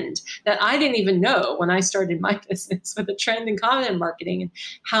trend that I didn't even know when I started my business, with a trend in content marketing, and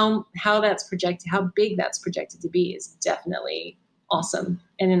how that's projected, how big that's projected to be is definitely awesome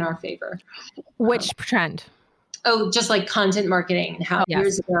and in our favor. Which trend? Oh, just like content marketing, and how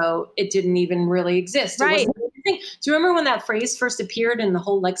years ago it didn't even really exist. Right. Do you remember when that phrase first appeared in the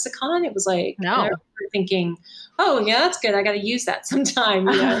whole lexicon? It was like, no. I remember thinking, oh yeah, that's good. I got to use that sometime.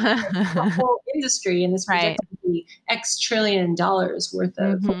 You know, the whole industry, and this projected to be X trillion dollars worth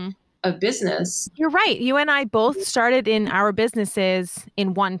of business. You're right. You and I both started in our businesses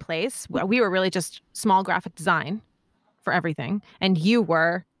in one place. We were really just small graphic design for everything. And you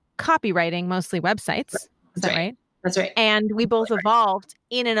were copywriting, mostly websites. Is that right? That's right. And we both evolved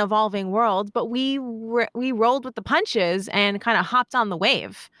in an evolving world, but we rolled with the punches and kind of hopped on the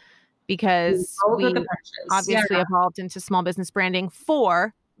wave, because we obviously evolved into small business branding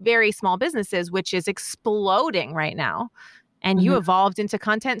for very small businesses, which is exploding right now. And you evolved into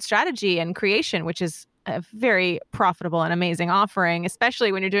content strategy and creation, which is a very profitable and amazing offering,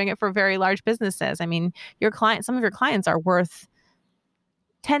 especially when you're doing it for very large businesses. I mean, some of your clients are worth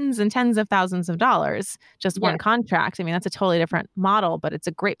tens and tens of thousands of dollars, just one contract. I mean, that's a totally different model, but it's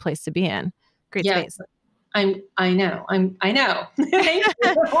a great place to be in. Great space. I know. Can't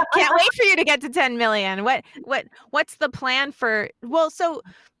wait for you to get to 10 million. What's the plan for, so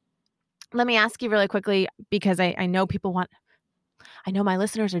let me ask you really quickly, because I know people want, I know my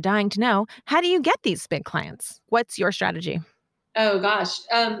listeners are dying to know, how do you get these big clients? What's your strategy? Oh gosh,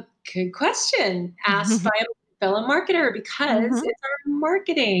 good question. Asked by a fellow marketer because Mhm. it's our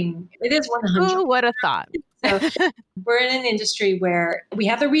marketing. It is 100. Who would have thought? So we're in an industry where we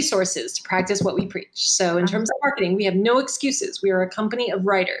have the resources to practice what we preach. So in terms of marketing, we have no excuses. We are a company of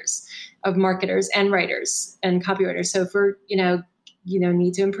writers, of marketers and writers and copywriters. So if we're,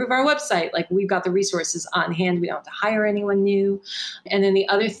 need to improve our website, like we've got the resources on hand. We don't have to hire anyone new. And then the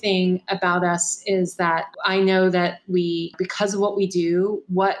other thing about us is that I know that because of what we do,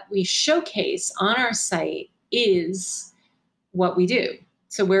 what we showcase on our site is what we do.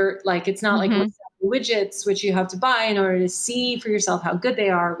 So we're like, it's not like we're selling widgets, which you have to buy in order to see for yourself how good they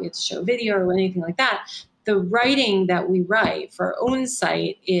are. We have to show video or anything like that. The writing that we write for our own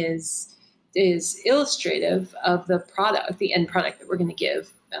site is illustrative of the product, the end product that we're going to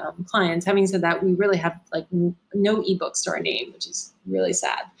give clients. Having said that, we really have like no ebooks to our name, which is really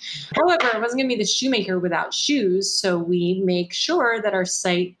sad. However, it wasn't going to be the shoemaker without shoes. So we make sure that our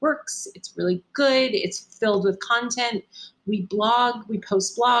site works. It's really good. It's filled with content. We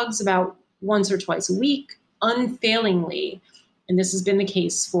post blogs about once or twice a week, unfailingly. And this has been the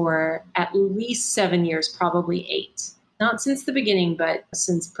case for at least 7 years, probably 8. Not since the beginning, but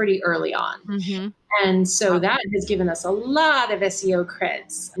since pretty early on. Mm-hmm. And so that has given us a lot of SEO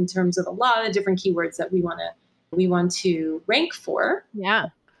creds in terms of a lot of different keywords that we want to rank for. Yeah.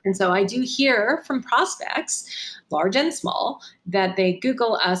 And so I do hear from prospects, large and small, that they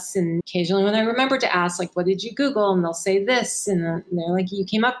Google us. And occasionally when I remember to ask, like, what did you Google? And they'll say this. And they're like, you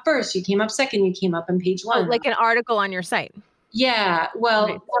came up first, you came up second, you came up on page 1. Oh, like an article on your site. Yeah,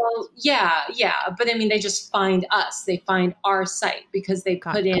 well, yeah. But I mean, they just find us. They find our site because they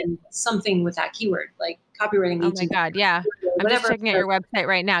put in something with that keyword, like copywriting. Oh my God, yeah. I'm just checking out your website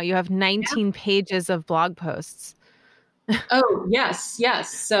right now. You have 19 pages of blog posts. Oh, yes.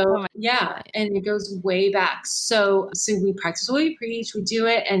 So, and it goes way back. So we practice what we preach, we do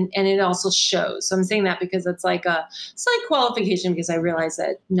it, and it also shows. So I'm saying that because it's like a slight qualification, because I realize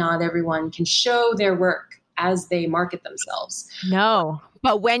that not everyone can show their work as they market themselves. No,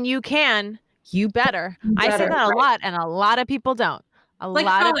 but when you can, you better. I say that a lot, and a lot of people don't. A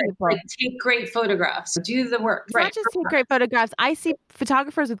lot of people take great photographs, do the work. It's not just take great photographs. I see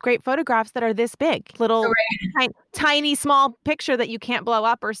photographers with great photographs that are this big, little tiny, small picture that you can't blow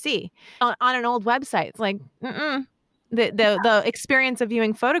up or see on an old website. It's like, the experience of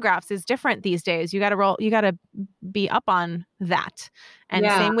viewing photographs is different these days. You got to be up on that. And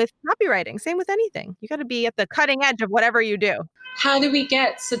same with copywriting, same with anything. You got to be at the cutting edge of whatever you do. How do we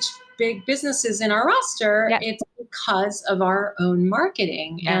get such big businesses in our roster? Yeah. It's because of our own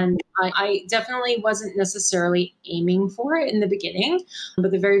marketing. Yeah. And I definitely wasn't necessarily aiming for it in the beginning,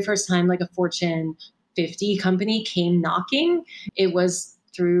 but the very first time like a Fortune 50 company came knocking, it was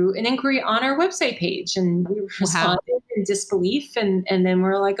through an inquiry on our website page, and we responded in disbelief. And then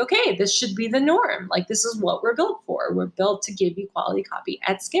we're like, okay, this should be the norm. Like, this is what we're built for. We're built to give you quality copy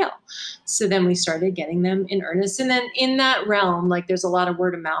at scale. So then we started getting them in earnest. And then in that realm, like there's a lot of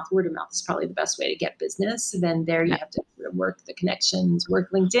word of mouth. Word of mouth is probably the best way to get business. And then there you have to work the connections,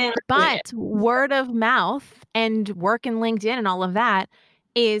 work LinkedIn. But word of mouth and work in LinkedIn and all of that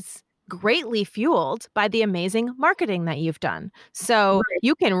is greatly fueled by the amazing marketing that you've done. So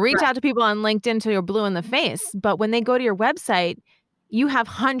you can reach out to people on LinkedIn till you're blue in the face, but when they go to your website, you have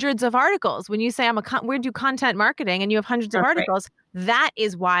hundreds of articles. When you say we do content marketing and you have hundreds of articles, that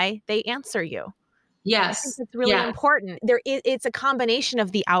is why they answer you. Yes. I think it's really important. It's a combination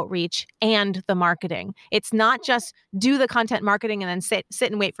of the outreach and the marketing. It's not just do the content marketing and then sit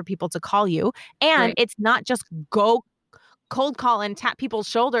and wait for people to call you. And it's not just go cold call and tap people's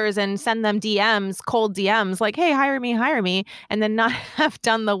shoulders and send them cold DMs like, hey, hire me, and then not have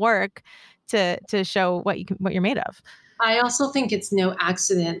done the work to show what you're made of. I also think it's no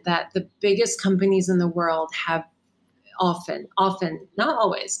accident that the biggest companies in the world have often, not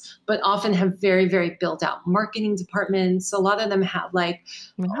always, but often have very, very built out marketing departments. A lot of them have like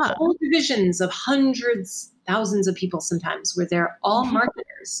whole divisions of hundreds, thousands of people sometimes where they're all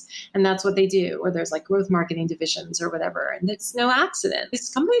marketers, and that's what they do. Or there's like growth marketing divisions or whatever. And it's no accident. These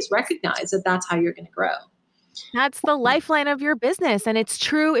companies recognize that that's how you're going to grow. That's the lifeline of your business. And it's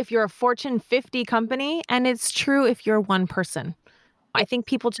true if you're a Fortune 50 company, and it's true if you're one person. I think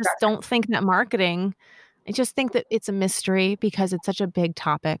people just don't think that marketing, I just think that it's a mystery because it's such a big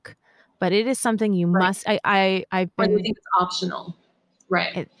topic, but it is something you must, I've been. Or they think it's optional.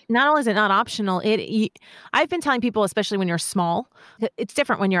 Right. Not only is it not optional, I've been telling people, especially when you're small, it's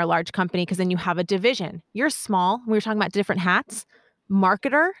different when you're a large company because then you have a division. You're small. We were talking about different hats.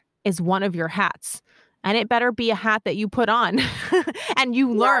 Marketer is one of your hats. And it better be a hat that you put on and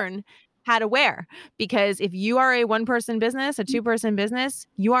you learn how to wear. Because if you are a one-person business, a two-person business,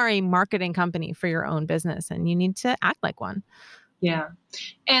 you are a marketing company for your own business and you need to act like one. Yeah.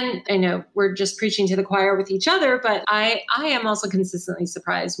 And I know we're just preaching to the choir with each other, but I am also consistently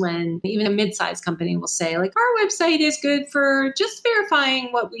surprised when even a mid-sized company will say, like, our website is good for just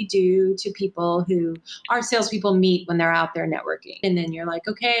verifying what we do to people who our salespeople meet when they're out there networking. And then you're like,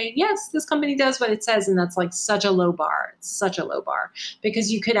 okay, yes, this company does what it says. And that's like such a low bar. It's such a low bar because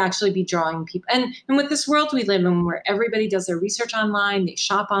you could actually be drawing people. And with this world we live in where everybody does their research online, they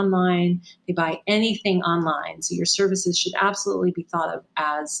shop online, they buy anything online. So your services should absolutely be thought of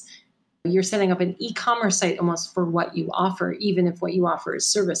as you're setting up an e-commerce site almost for what you offer, even if what you offer is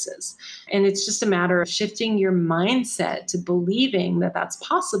services. And it's just a matter of shifting your mindset to believing that that's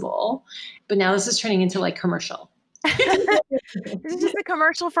possible. But now this is turning into like commercial. This is just a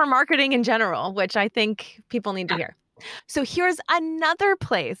commercial for marketing in general, which I think people need to hear. So here's another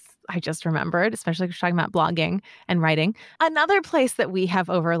place I just remembered, especially if you're talking about blogging and writing, another place that we have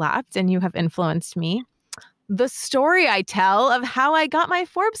overlapped and you have influenced me. The story I tell of how I got my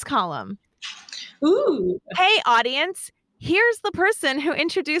Forbes column. Ooh. Hey, audience, here's the person who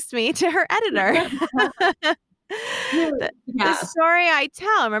introduced me to her editor. The story I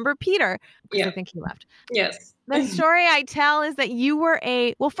tell, remember Peter? Because I think he left. Yes. The story I tell is that you were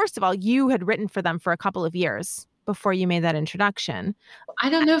well, first of all, you had written for them for a couple of years before you made that introduction. I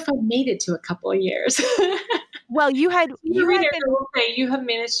don't know if I made it to a couple of years. Well, you have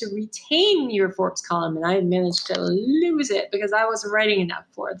managed to retain your Forbes column, and I had managed to lose it because I wasn't writing enough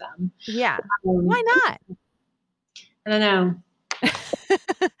for them. Yeah. Why not? I don't know.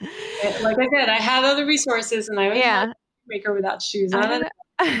 Like I said, I had other resources, and I was a maker without shoes. I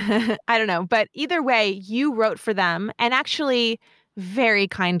don't know. But either way, you wrote for them and actually very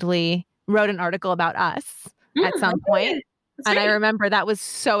kindly wrote an article about us at some point. And I remember that was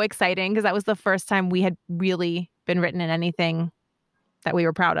so exciting because that was the first time we had really been written in anything that we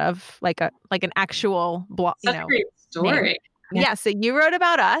were proud of, like an actual blog. Such a great story. Yeah. So you wrote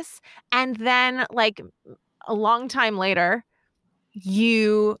about us, and then like a long time later,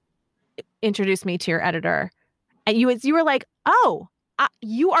 you introduced me to your editor, and you were like, "Oh,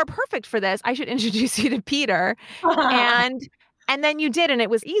 you are perfect for this. I should introduce you to Peter." And then you did, and it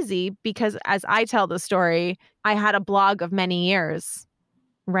was easy because as I tell the story, I had a blog of many years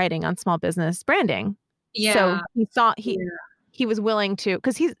writing on small business branding. Yeah. So he thought he was willing to,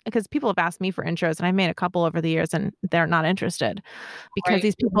 because people have asked me for intros, and I've made a couple over the years, and they're not interested because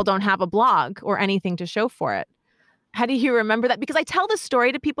these people don't have a blog or anything to show for it. How do you remember that? Because I tell this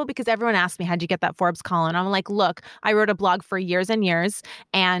story to people because everyone asks me, how'd you get that Forbes column? I'm like, look, I wrote a blog for years and years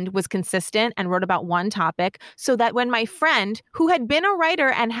and was consistent and wrote about one topic so that when my friend who had been a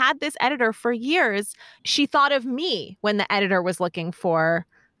writer and had this editor for years, she thought of me when the editor was looking for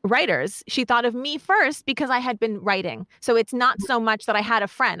writers. She thought of me first because I had been writing. So it's not so much that I had a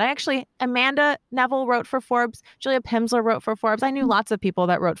friend. Amanda Neville wrote for Forbes. Julia Pimsleur wrote for Forbes. I knew lots of people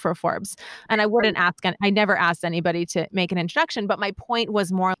that wrote for Forbes. And I never asked anybody to make an introduction. But my point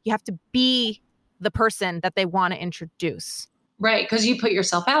was more, you have to be the person that they want to introduce. Right. Because you put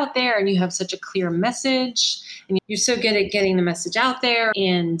yourself out there and you have such a clear message and you're so good at getting the message out there.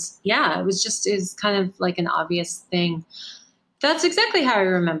 And it was kind of like an obvious thing. That's exactly how I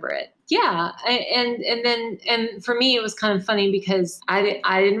remember it. Yeah. And for me, it was kind of funny because I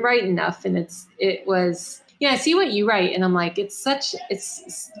didn't write enough, and it was, I see what you write. And I'm like, it's a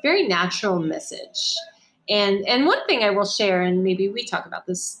very natural message. And one thing I will share, and maybe we talk about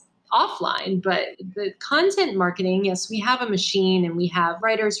this offline, but the content marketing, yes, we have a machine and we have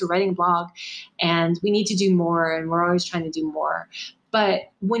writers who are writing a blog and we need to do more. And we're always trying to do more.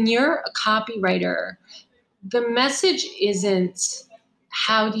 But when you're a copywriter, the message isn't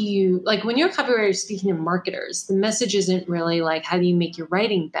when you're a copywriter speaking to marketers, the message isn't really like, how do you make your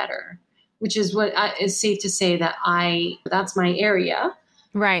writing better? Which is what is safe to say that's my area.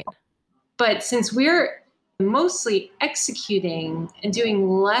 Right. But since we're mostly executing and doing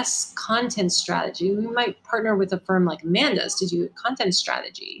less content strategy, we might partner with a firm like Amanda's to do content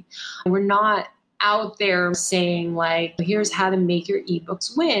strategy. We're not out there saying like, here's how to make your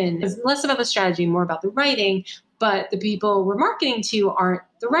ebooks win. It's less about the strategy, more about the writing, but the people we're marketing to aren't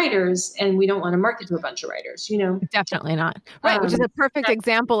the writers, and we don't want to market to a bunch of writers, Definitely not. Right, which is a perfect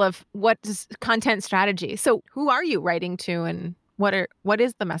example of what is content strategy. So who are you writing to, and what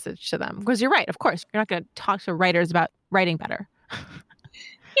is the message to them? Because you're right, of course, you're not going to talk to writers about writing better.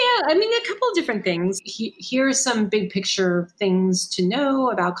 Yeah, I mean, a couple of different things. Here are some big picture things to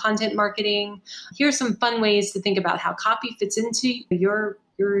know about content marketing. Here are some fun ways to think about how copy fits into your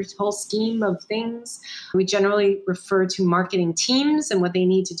your whole scheme of things. We generally refer to marketing teams and what they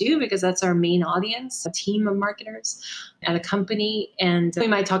need to do because that's our main audience, a team of marketers at a company. And we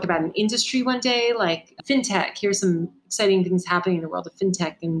might talk about an industry one day, like fintech. Here's some exciting things happening in the world of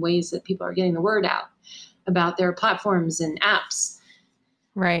fintech and ways that people are getting the word out about their platforms and apps.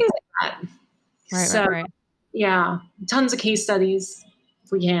 Right. Things like that. Right. Yeah, tons of case studies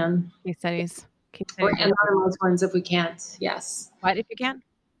if we can. Case studies. Or anonymized ones if we can't. Yes. What if you can?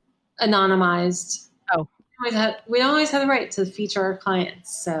 Anonymized. Oh. We always have the right to feature our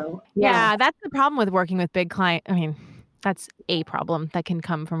clients. So yeah, that's the problem with working with big clients. I mean, that's a problem that can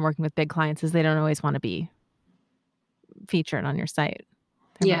come from working with big clients is they don't always want to be featured on your site.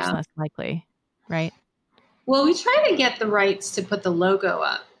 They're much less likely, right? Well, we try to get the rights to put the logo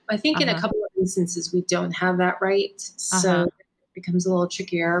up. I think in a couple of instances we don't have that right. So it becomes a little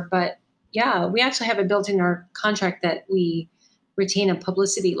trickier. But yeah, we actually have it built in our contract that we retain a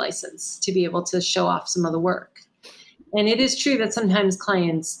publicity license to be able to show off some of the work. And it is true that sometimes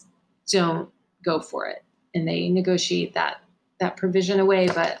clients don't go for it and they negotiate that provision away,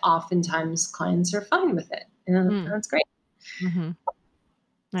 but oftentimes clients are fine with it. And that's great. Mm-hmm.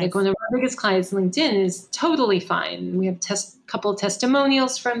 Nice. Like one of our biggest clients, LinkedIn, is totally fine. We have couple of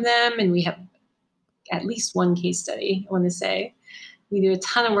testimonials from them, and we have at least one case study, I want to say. We do a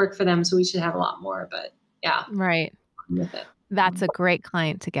ton of work for them, so we should have a lot more, but yeah. Right. With it. That's a great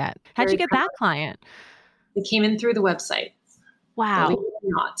client to get. How'd you get that client? It came in through the website. Wow.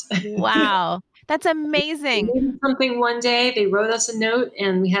 Not. Wow. That's amazing. They did something one day, they wrote us a note,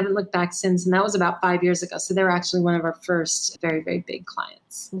 and we haven't looked back since. And that was about 5 years ago. So they were actually one of our first very, very big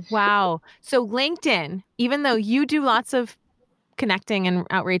clients. Wow. So LinkedIn, even though you do lots of connecting and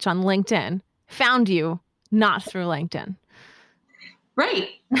outreach on LinkedIn, found you not through LinkedIn. Right.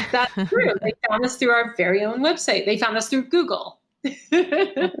 That's true. They found us through our very own website. They found us through Google.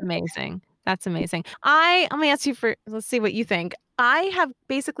 That's amazing. That's amazing. Let me ask you let's see what you think. I have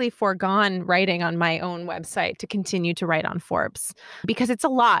basically foregone writing on my own website to continue to write on Forbes because it's a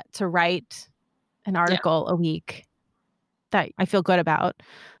lot to write an article a week that I feel good about.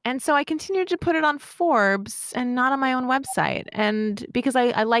 And so I continued to put it on Forbes and not on my own website. And because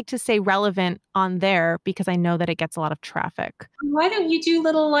I like to stay relevant on there because I know that it gets a lot of traffic. Why don't you do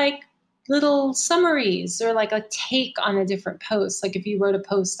little summaries or like a take on a different post? Like if you wrote a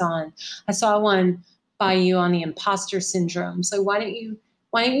post I saw one by you on the imposter syndrome. So why don't you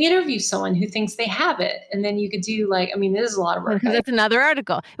interview someone who thinks they have it? And then you could do this is a lot of work. Because it's another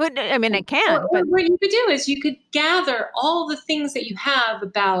article. I mean, I can. But what you could do is you could gather all the things that you have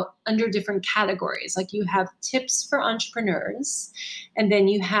about under different categories. Like you have tips for entrepreneurs, and then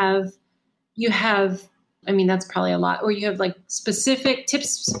you have, that's probably a lot. Or you have like specific tips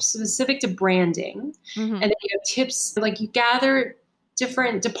specific to branding. Mm-hmm. And then you have tips, like you gather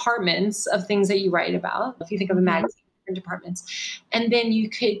different departments of things that you write about. If you think of a magazine, different departments. And then you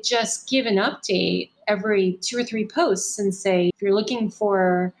could just give an update every 2 or 3 posts and say, if you're looking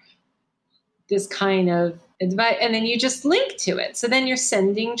for this kind of advice, and then you just link to it. So then you're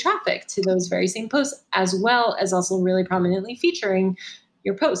sending traffic to those very same posts, as well as also really prominently featuring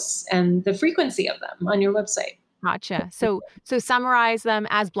your posts and the frequency of them on your website. Gotcha. So summarize them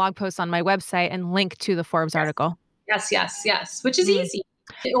as blog posts on my website and link to the Forbes article. Yes. Which is easy.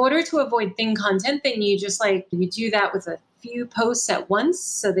 In order to avoid thin content, then you just you do that with a few posts at once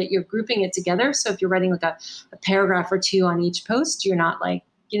so that you're grouping it together. So if you're writing like a paragraph or 2 on each post, you're not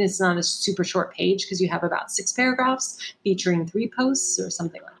it's not a super short page because you have about 6 paragraphs featuring 3 posts or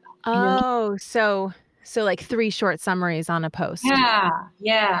something like that. Oh, so like 3 short summaries on a post.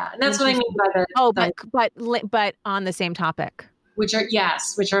 Yeah. And that's what I mean by but on the same topic. Which are that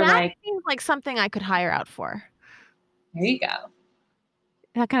seems like something I could hire out for. There you go.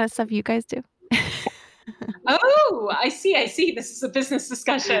 That kind of stuff you guys do. Oh, I see. This is a business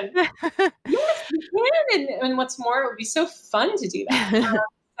discussion. Yes, we can. And what's more, it would be so fun to do that.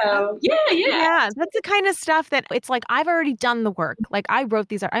 So yeah. Yeah, that's the kind of stuff that it's like I've already done the work. Like I wrote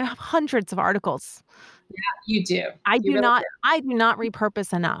I have hundreds of articles. Yeah, you do. I do not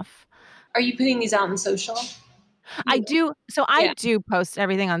repurpose enough. Are you putting these out on social? I do. So I do post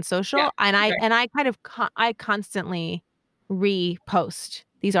everything on social, and I constantly repost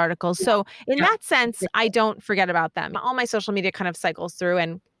these articles. So in that sense, I don't forget about them. All my social media kind of cycles through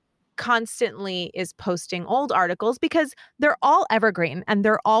and constantly is posting old articles because they're all evergreen and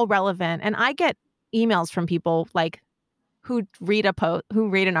they're all relevant. And I get emails from people who read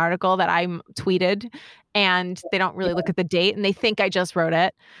an article that I tweeted and they don't really look at the date and they think I just wrote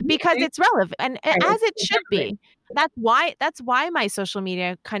it because it's relevant and as it should be. that's why my social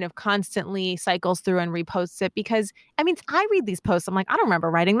media kind of constantly cycles through and reposts it, because I mean, I read these posts. I'm like, I don't remember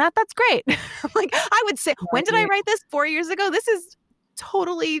writing that. That's great. Like, I would say, when did I write this? 4 years ago? This is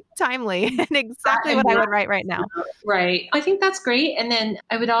totally timely and exactly what I would write right now. Right. I think that's great. And then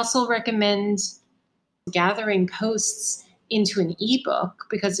I would also recommend gathering posts into an ebook,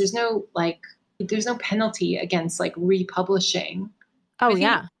 because there's no penalty against like republishing. Oh,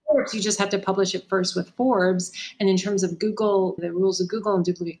 yeah. Forbes, you just have to publish it first with Forbes. And in terms of Google, the rules of Google and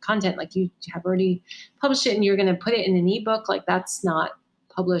duplicate content, like you have already published it and you're going to put it in an ebook, like that's not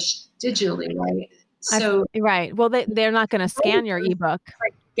published digitally, right? So right. Well, they're not going to scan your ebook.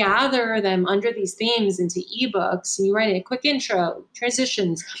 Like, gather them under these themes into ebooks, and you write a quick intro,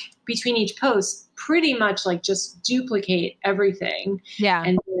 transitions between each post, pretty much like just duplicate everything. Yeah.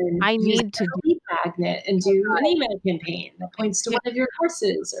 And then I need to lead magnet and do an email campaign that points to one of your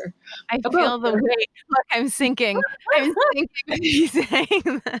courses. Or I feel the weight. Look, I'm sinking. I'm sinking with you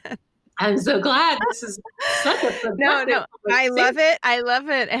saying that. I'm so glad. This is such a no. I love it. I love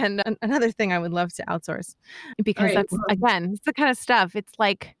it. And another thing I would love to outsource, because that's again, it's the kind of stuff. It's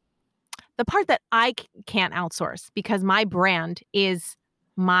like the part that I can't outsource, because my brand is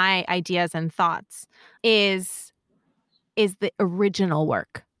my ideas and thoughts, is the original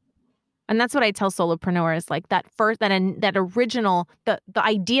work. And that's what I tell solopreneurs, like that original, the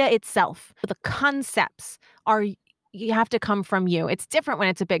idea itself, the concepts you have to come from you. It's different when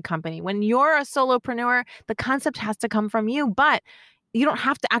it's a big company. When you're a solopreneur, the concept has to come from you, but you don't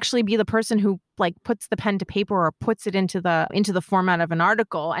have to actually be the person who like puts the pen to paper or puts it into the format of an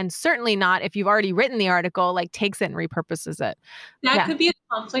article. And certainly not if you've already written the article, like takes it and repurposes it. That could be a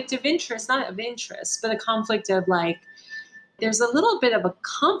conflict of interest, not of interest, but a conflict of like, there's a little bit of a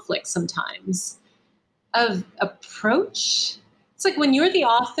conflict sometimes of approach. It's like when you're the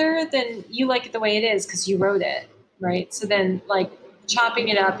author, then you like it the way it is because you wrote it, right? So then like chopping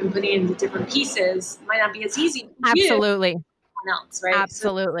it up and putting it into different pieces might not be as easy. Absolutely. Else, right?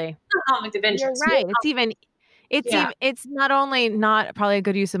 Absolutely. So conflict of interest. You're right. It's not only not probably a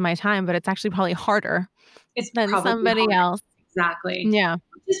good use of my time, but it's actually probably harder than somebody else. Exactly. Yeah.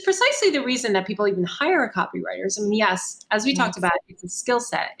 It's precisely the reason that people even hire copywriters. I mean, yes, as we talked about, it's a skill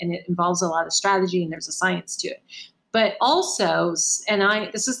set and it involves a lot of strategy and there's a science to it. But also,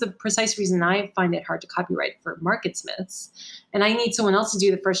 this is the precise reason I find it hard to copyright for MarketSmiths, and I need someone else to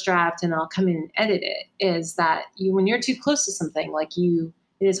do the first draft and I'll come in and edit it, is that when you're too close to something, it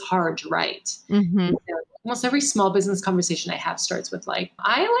is hard to write. Mm-hmm. Almost every small business conversation I have starts with like,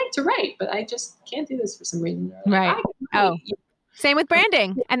 I like to write, but I just can't do this for some reason. Right. Same with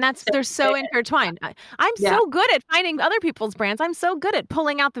branding. And they're so intertwined. I'm so good at finding other people's brands. I'm so good at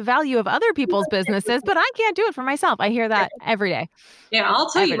pulling out the value of other people's businesses, but I can't do it for myself. I hear that every day. Yeah, I'll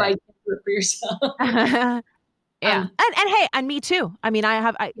tell you why you can do it for yourself. Yeah. And hey, and me too. I mean,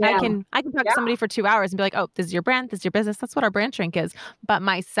 I can talk to somebody for 2 hours and be like, oh, this is your brand, this is your business. That's what our brand shrink is. But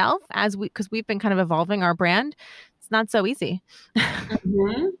myself, because we've been kind of evolving our brand, it's not so easy.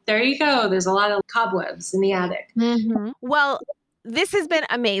 Mm-hmm. There you go. There's a lot of cobwebs in the attic. Mm-hmm. Well, this has been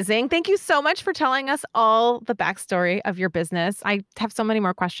amazing. Thank you so much for telling us all the backstory of your business. I have so many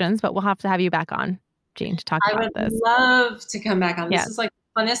more questions, but we'll have to have you back on, Jean, to talk about this. I would love to come back on. This is like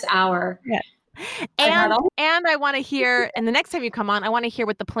the funnest hour. Yeah. And I want to hear, and the next time you come on, I want to hear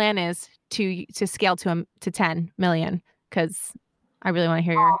what the plan is to scale to 10 million, because I really want to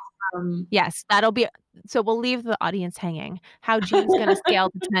hear your. Yes, that'll be. So we'll leave the audience hanging. How Jean's going to scale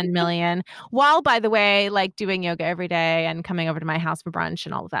to 10 million, while, by the way, like doing yoga every day and coming over to my house for brunch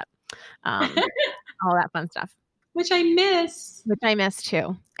and all of that, all that fun stuff. Which I miss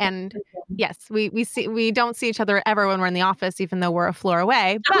too. And yes, we don't see each other ever when we're in the office, even though we're a floor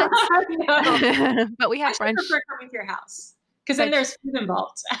away. But but we have brunch. I prefer coming to your house because then there's food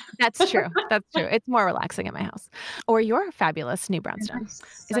involved. That's true. It's more relaxing at my house. Or your fabulous new brownstone.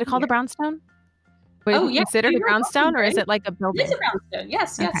 Is it called a brownstone? Would you consider it a brownstone, or is it like a building? It's a brownstone.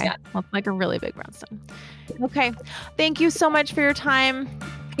 Yes. Well, like a really big brownstone. Okay. Thank you so much for your time.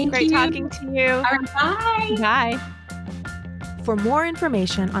 Great talking to you. All right, bye. For more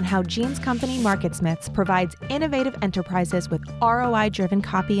information on how Jean's company, MarketSmiths, provides innovative enterprises with ROI-driven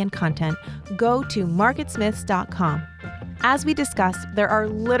copy and content, go to marketsmiths.com. As we discussed, there are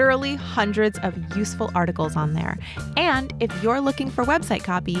literally hundreds of useful articles on there. And if you're looking for website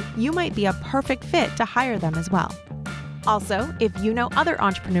copy, you might be a perfect fit to hire them as well. Also, if you know other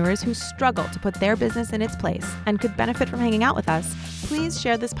entrepreneurs who struggle to put their business in its place and could benefit from hanging out with us, please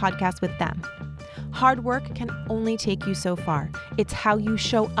share this podcast with them. Hard work can only take you so far. It's how you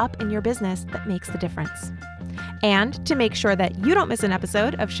show up in your business that makes the difference. And to make sure that you don't miss an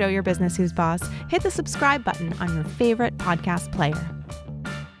episode of Show Your Business Who's Boss, hit the subscribe button on your favorite podcast player.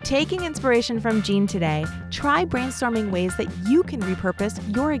 Taking inspiration from Jean today, try brainstorming ways that you can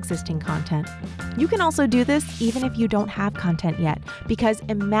repurpose your existing content. You can also do this even if you don't have content yet, because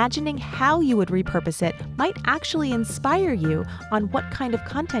imagining how you would repurpose it might actually inspire you on what kind of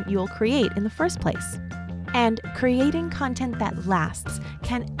content you'll create in the first place. And creating content that lasts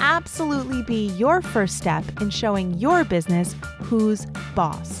can absolutely be your first step in showing your business who's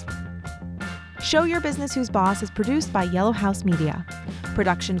boss. Show Your Business Who's Boss is produced by Yellow House Media.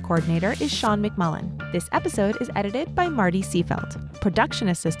 Production coordinator is Sean McMullen. This episode is edited by Marty Seefeld. Production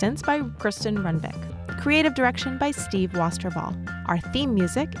assistance by Kristen Runvik. Creative direction by Steve Wasterval. Our theme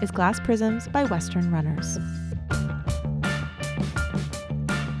music is Glass Prisms by Western Runners.